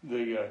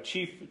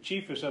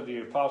chiefest of the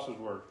apostles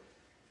were.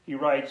 He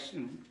writes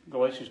in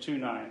Galatians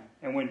 2:9,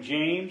 "And when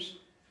James,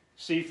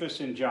 Cephas,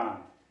 and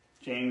John,"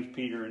 James,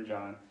 Peter, and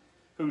John,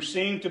 "who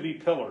seemed to be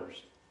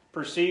pillars,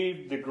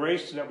 perceived the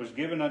grace that was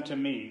given unto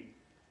me,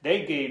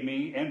 they gave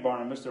me and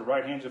Barnabas the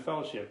right hands of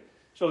fellowship."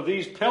 So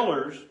these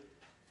pillars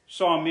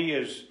saw me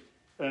as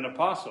an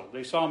apostle.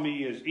 They saw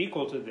me as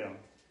equal to them.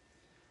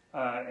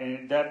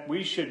 And that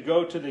we should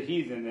go to the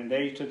heathen and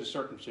they to the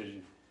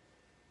circumcision.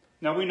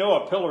 Now we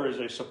know a pillar is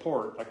a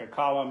support, like a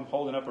column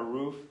holding up a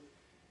roof.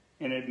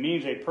 And it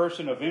means a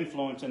person of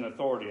influence and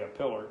authority, a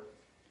pillar.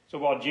 So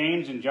while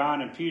James and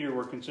John and Peter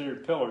were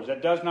considered pillars,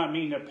 that does not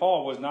mean that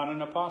Paul was not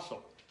an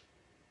apostle.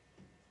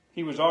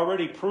 He has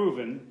already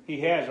proven,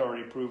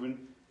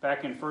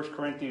 back in 1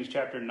 Corinthians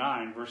chapter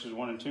 9, verses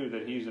 1 and 2,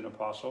 that he's an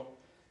apostle.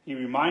 He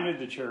reminded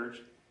the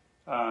church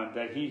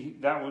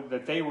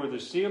that they were the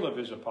seal of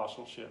his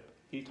apostleship.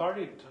 He's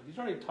already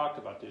talked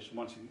about this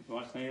once.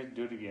 They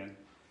do it again.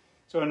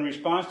 So in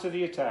response to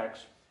the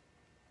attacks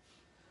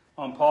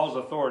on Paul's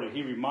authority,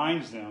 he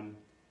reminds them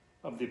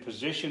of the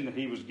position that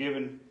he was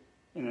given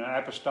in an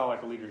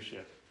apostolic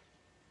leadership.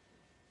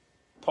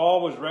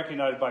 Paul was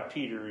recognized by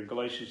Peter in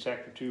Galatians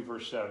chapter 2,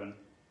 verse 7.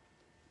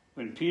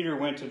 When Peter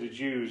went to the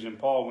Jews and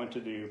Paul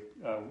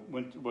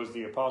was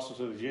the apostles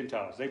of the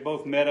Gentiles. They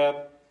both met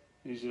up.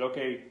 And he said,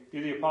 "Okay,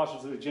 you're the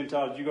apostles of the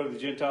Gentiles. You go to the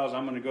Gentiles.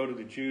 I'm going to go to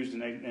the Jews."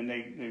 And they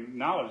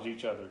acknowledged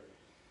each other.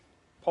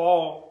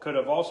 Paul could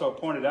have also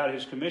pointed out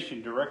his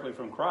commission directly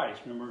from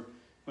Christ. Remember,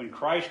 when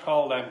Christ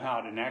called him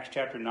out in Acts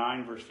chapter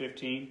 9, verse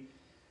 15,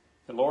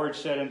 the Lord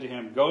said unto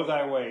him, "Go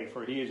thy way,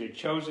 for he is a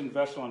chosen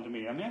vessel unto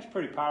me." I mean, that's a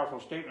pretty powerful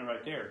statement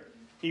right there.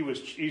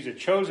 He's a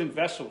chosen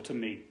vessel to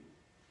me.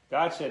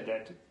 God said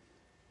that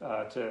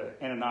to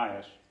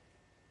Ananias.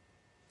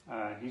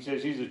 He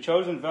says, "He's a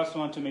chosen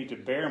vessel unto me to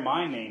bear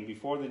my name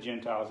before the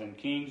Gentiles and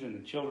kings and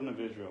the children of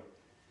Israel."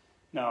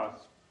 Now,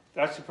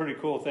 that's a pretty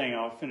cool thing.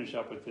 I'll finish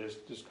up with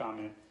this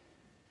comment.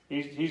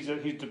 He's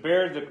to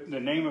bear the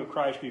name of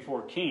Christ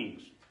before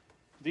kings.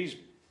 These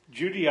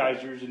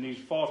Judaizers and these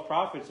false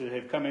prophets that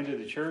have come into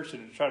the church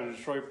and try to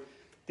destroy,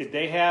 did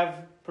they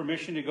have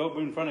permission to go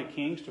in front of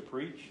kings to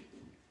preach?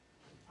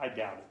 I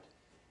doubt it.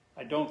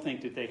 I don't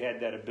think that they had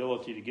that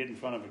ability to get in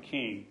front of a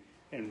king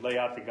and lay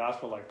out the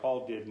gospel like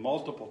Paul did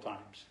multiple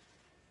times.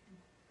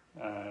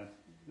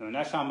 And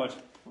that's how much,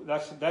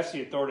 that's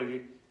the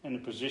authority and the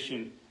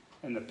position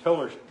and the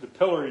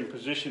pillaring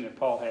position that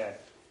Paul had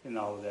in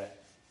all of that.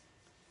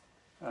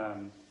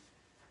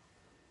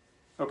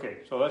 Okay,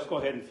 so let's go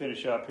ahead and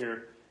finish up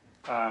here.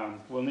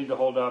 We'll need to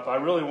hold up. I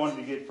really wanted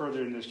to get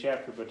further in this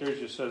chapter, but there's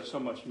just so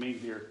much meat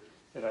here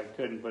that I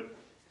couldn't.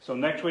 So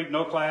next week,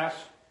 no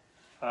class.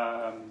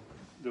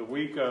 The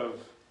week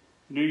of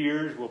New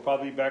Year's, we'll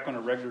probably be back on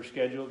a regular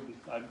schedule.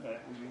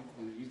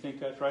 You think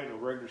that's right? A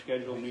regular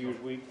schedule, New Year's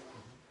week?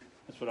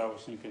 That's what I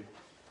was thinking.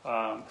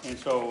 And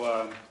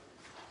so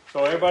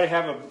everybody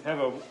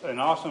have an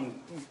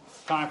awesome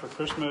time for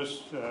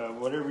Christmas.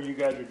 Whatever you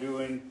guys are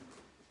doing,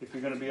 if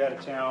you're going to be out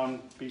of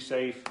town, be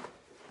safe,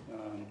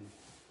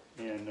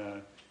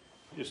 and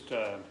just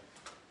have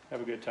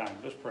a good time.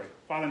 Let's pray.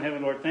 Father in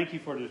heaven, Lord, thank you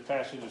for this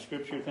passage of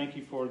Scripture. Thank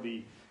you for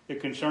the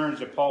concerns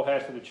that Paul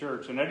has for the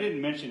church. And I didn't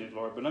mention it,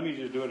 Lord, but let me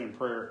just do it in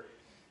prayer.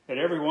 that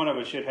every one of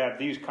us should have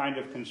these kind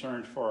of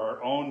concerns for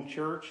our own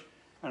church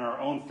and our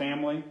own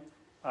family.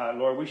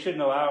 Lord, we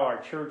shouldn't allow our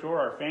church or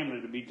our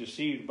family to be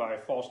deceived by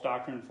false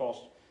doctrine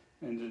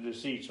and the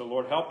deceit. So,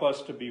 Lord, help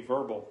us to be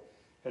verbal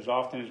as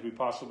often as we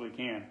possibly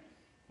can.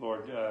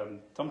 Lord,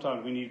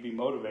 sometimes we need to be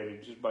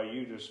motivated just by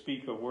you to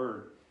speak a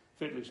word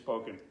fitly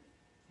spoken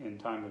in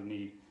time of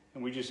need.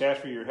 And we just ask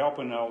for your help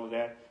in all of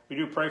that. We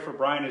do pray for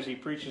Brian as he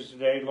preaches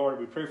today. Lord,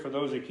 we pray for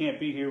those that can't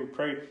be here. We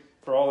pray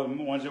for all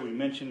the ones that we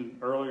mentioned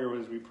earlier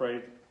as we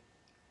prayed.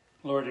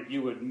 Lord, that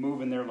you would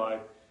move in their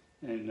life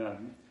and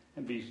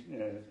be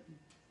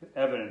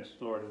evidence,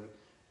 Lord,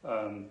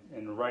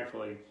 and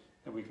rightfully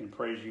that we can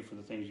praise you for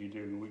the things you do.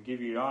 And we give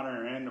you the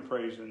honor and the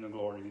praise and the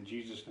glory. In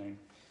Jesus' name,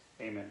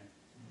 amen.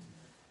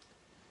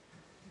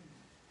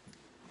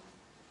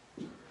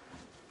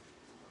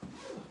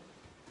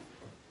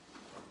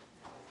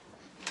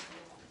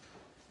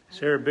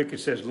 Sarah Bickett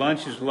says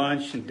lunch is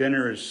lunch and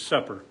dinner is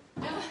supper.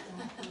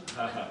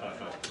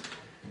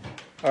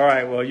 All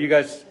right, well, you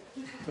guys,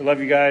 I love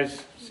you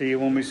guys. See you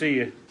when we see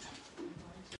you.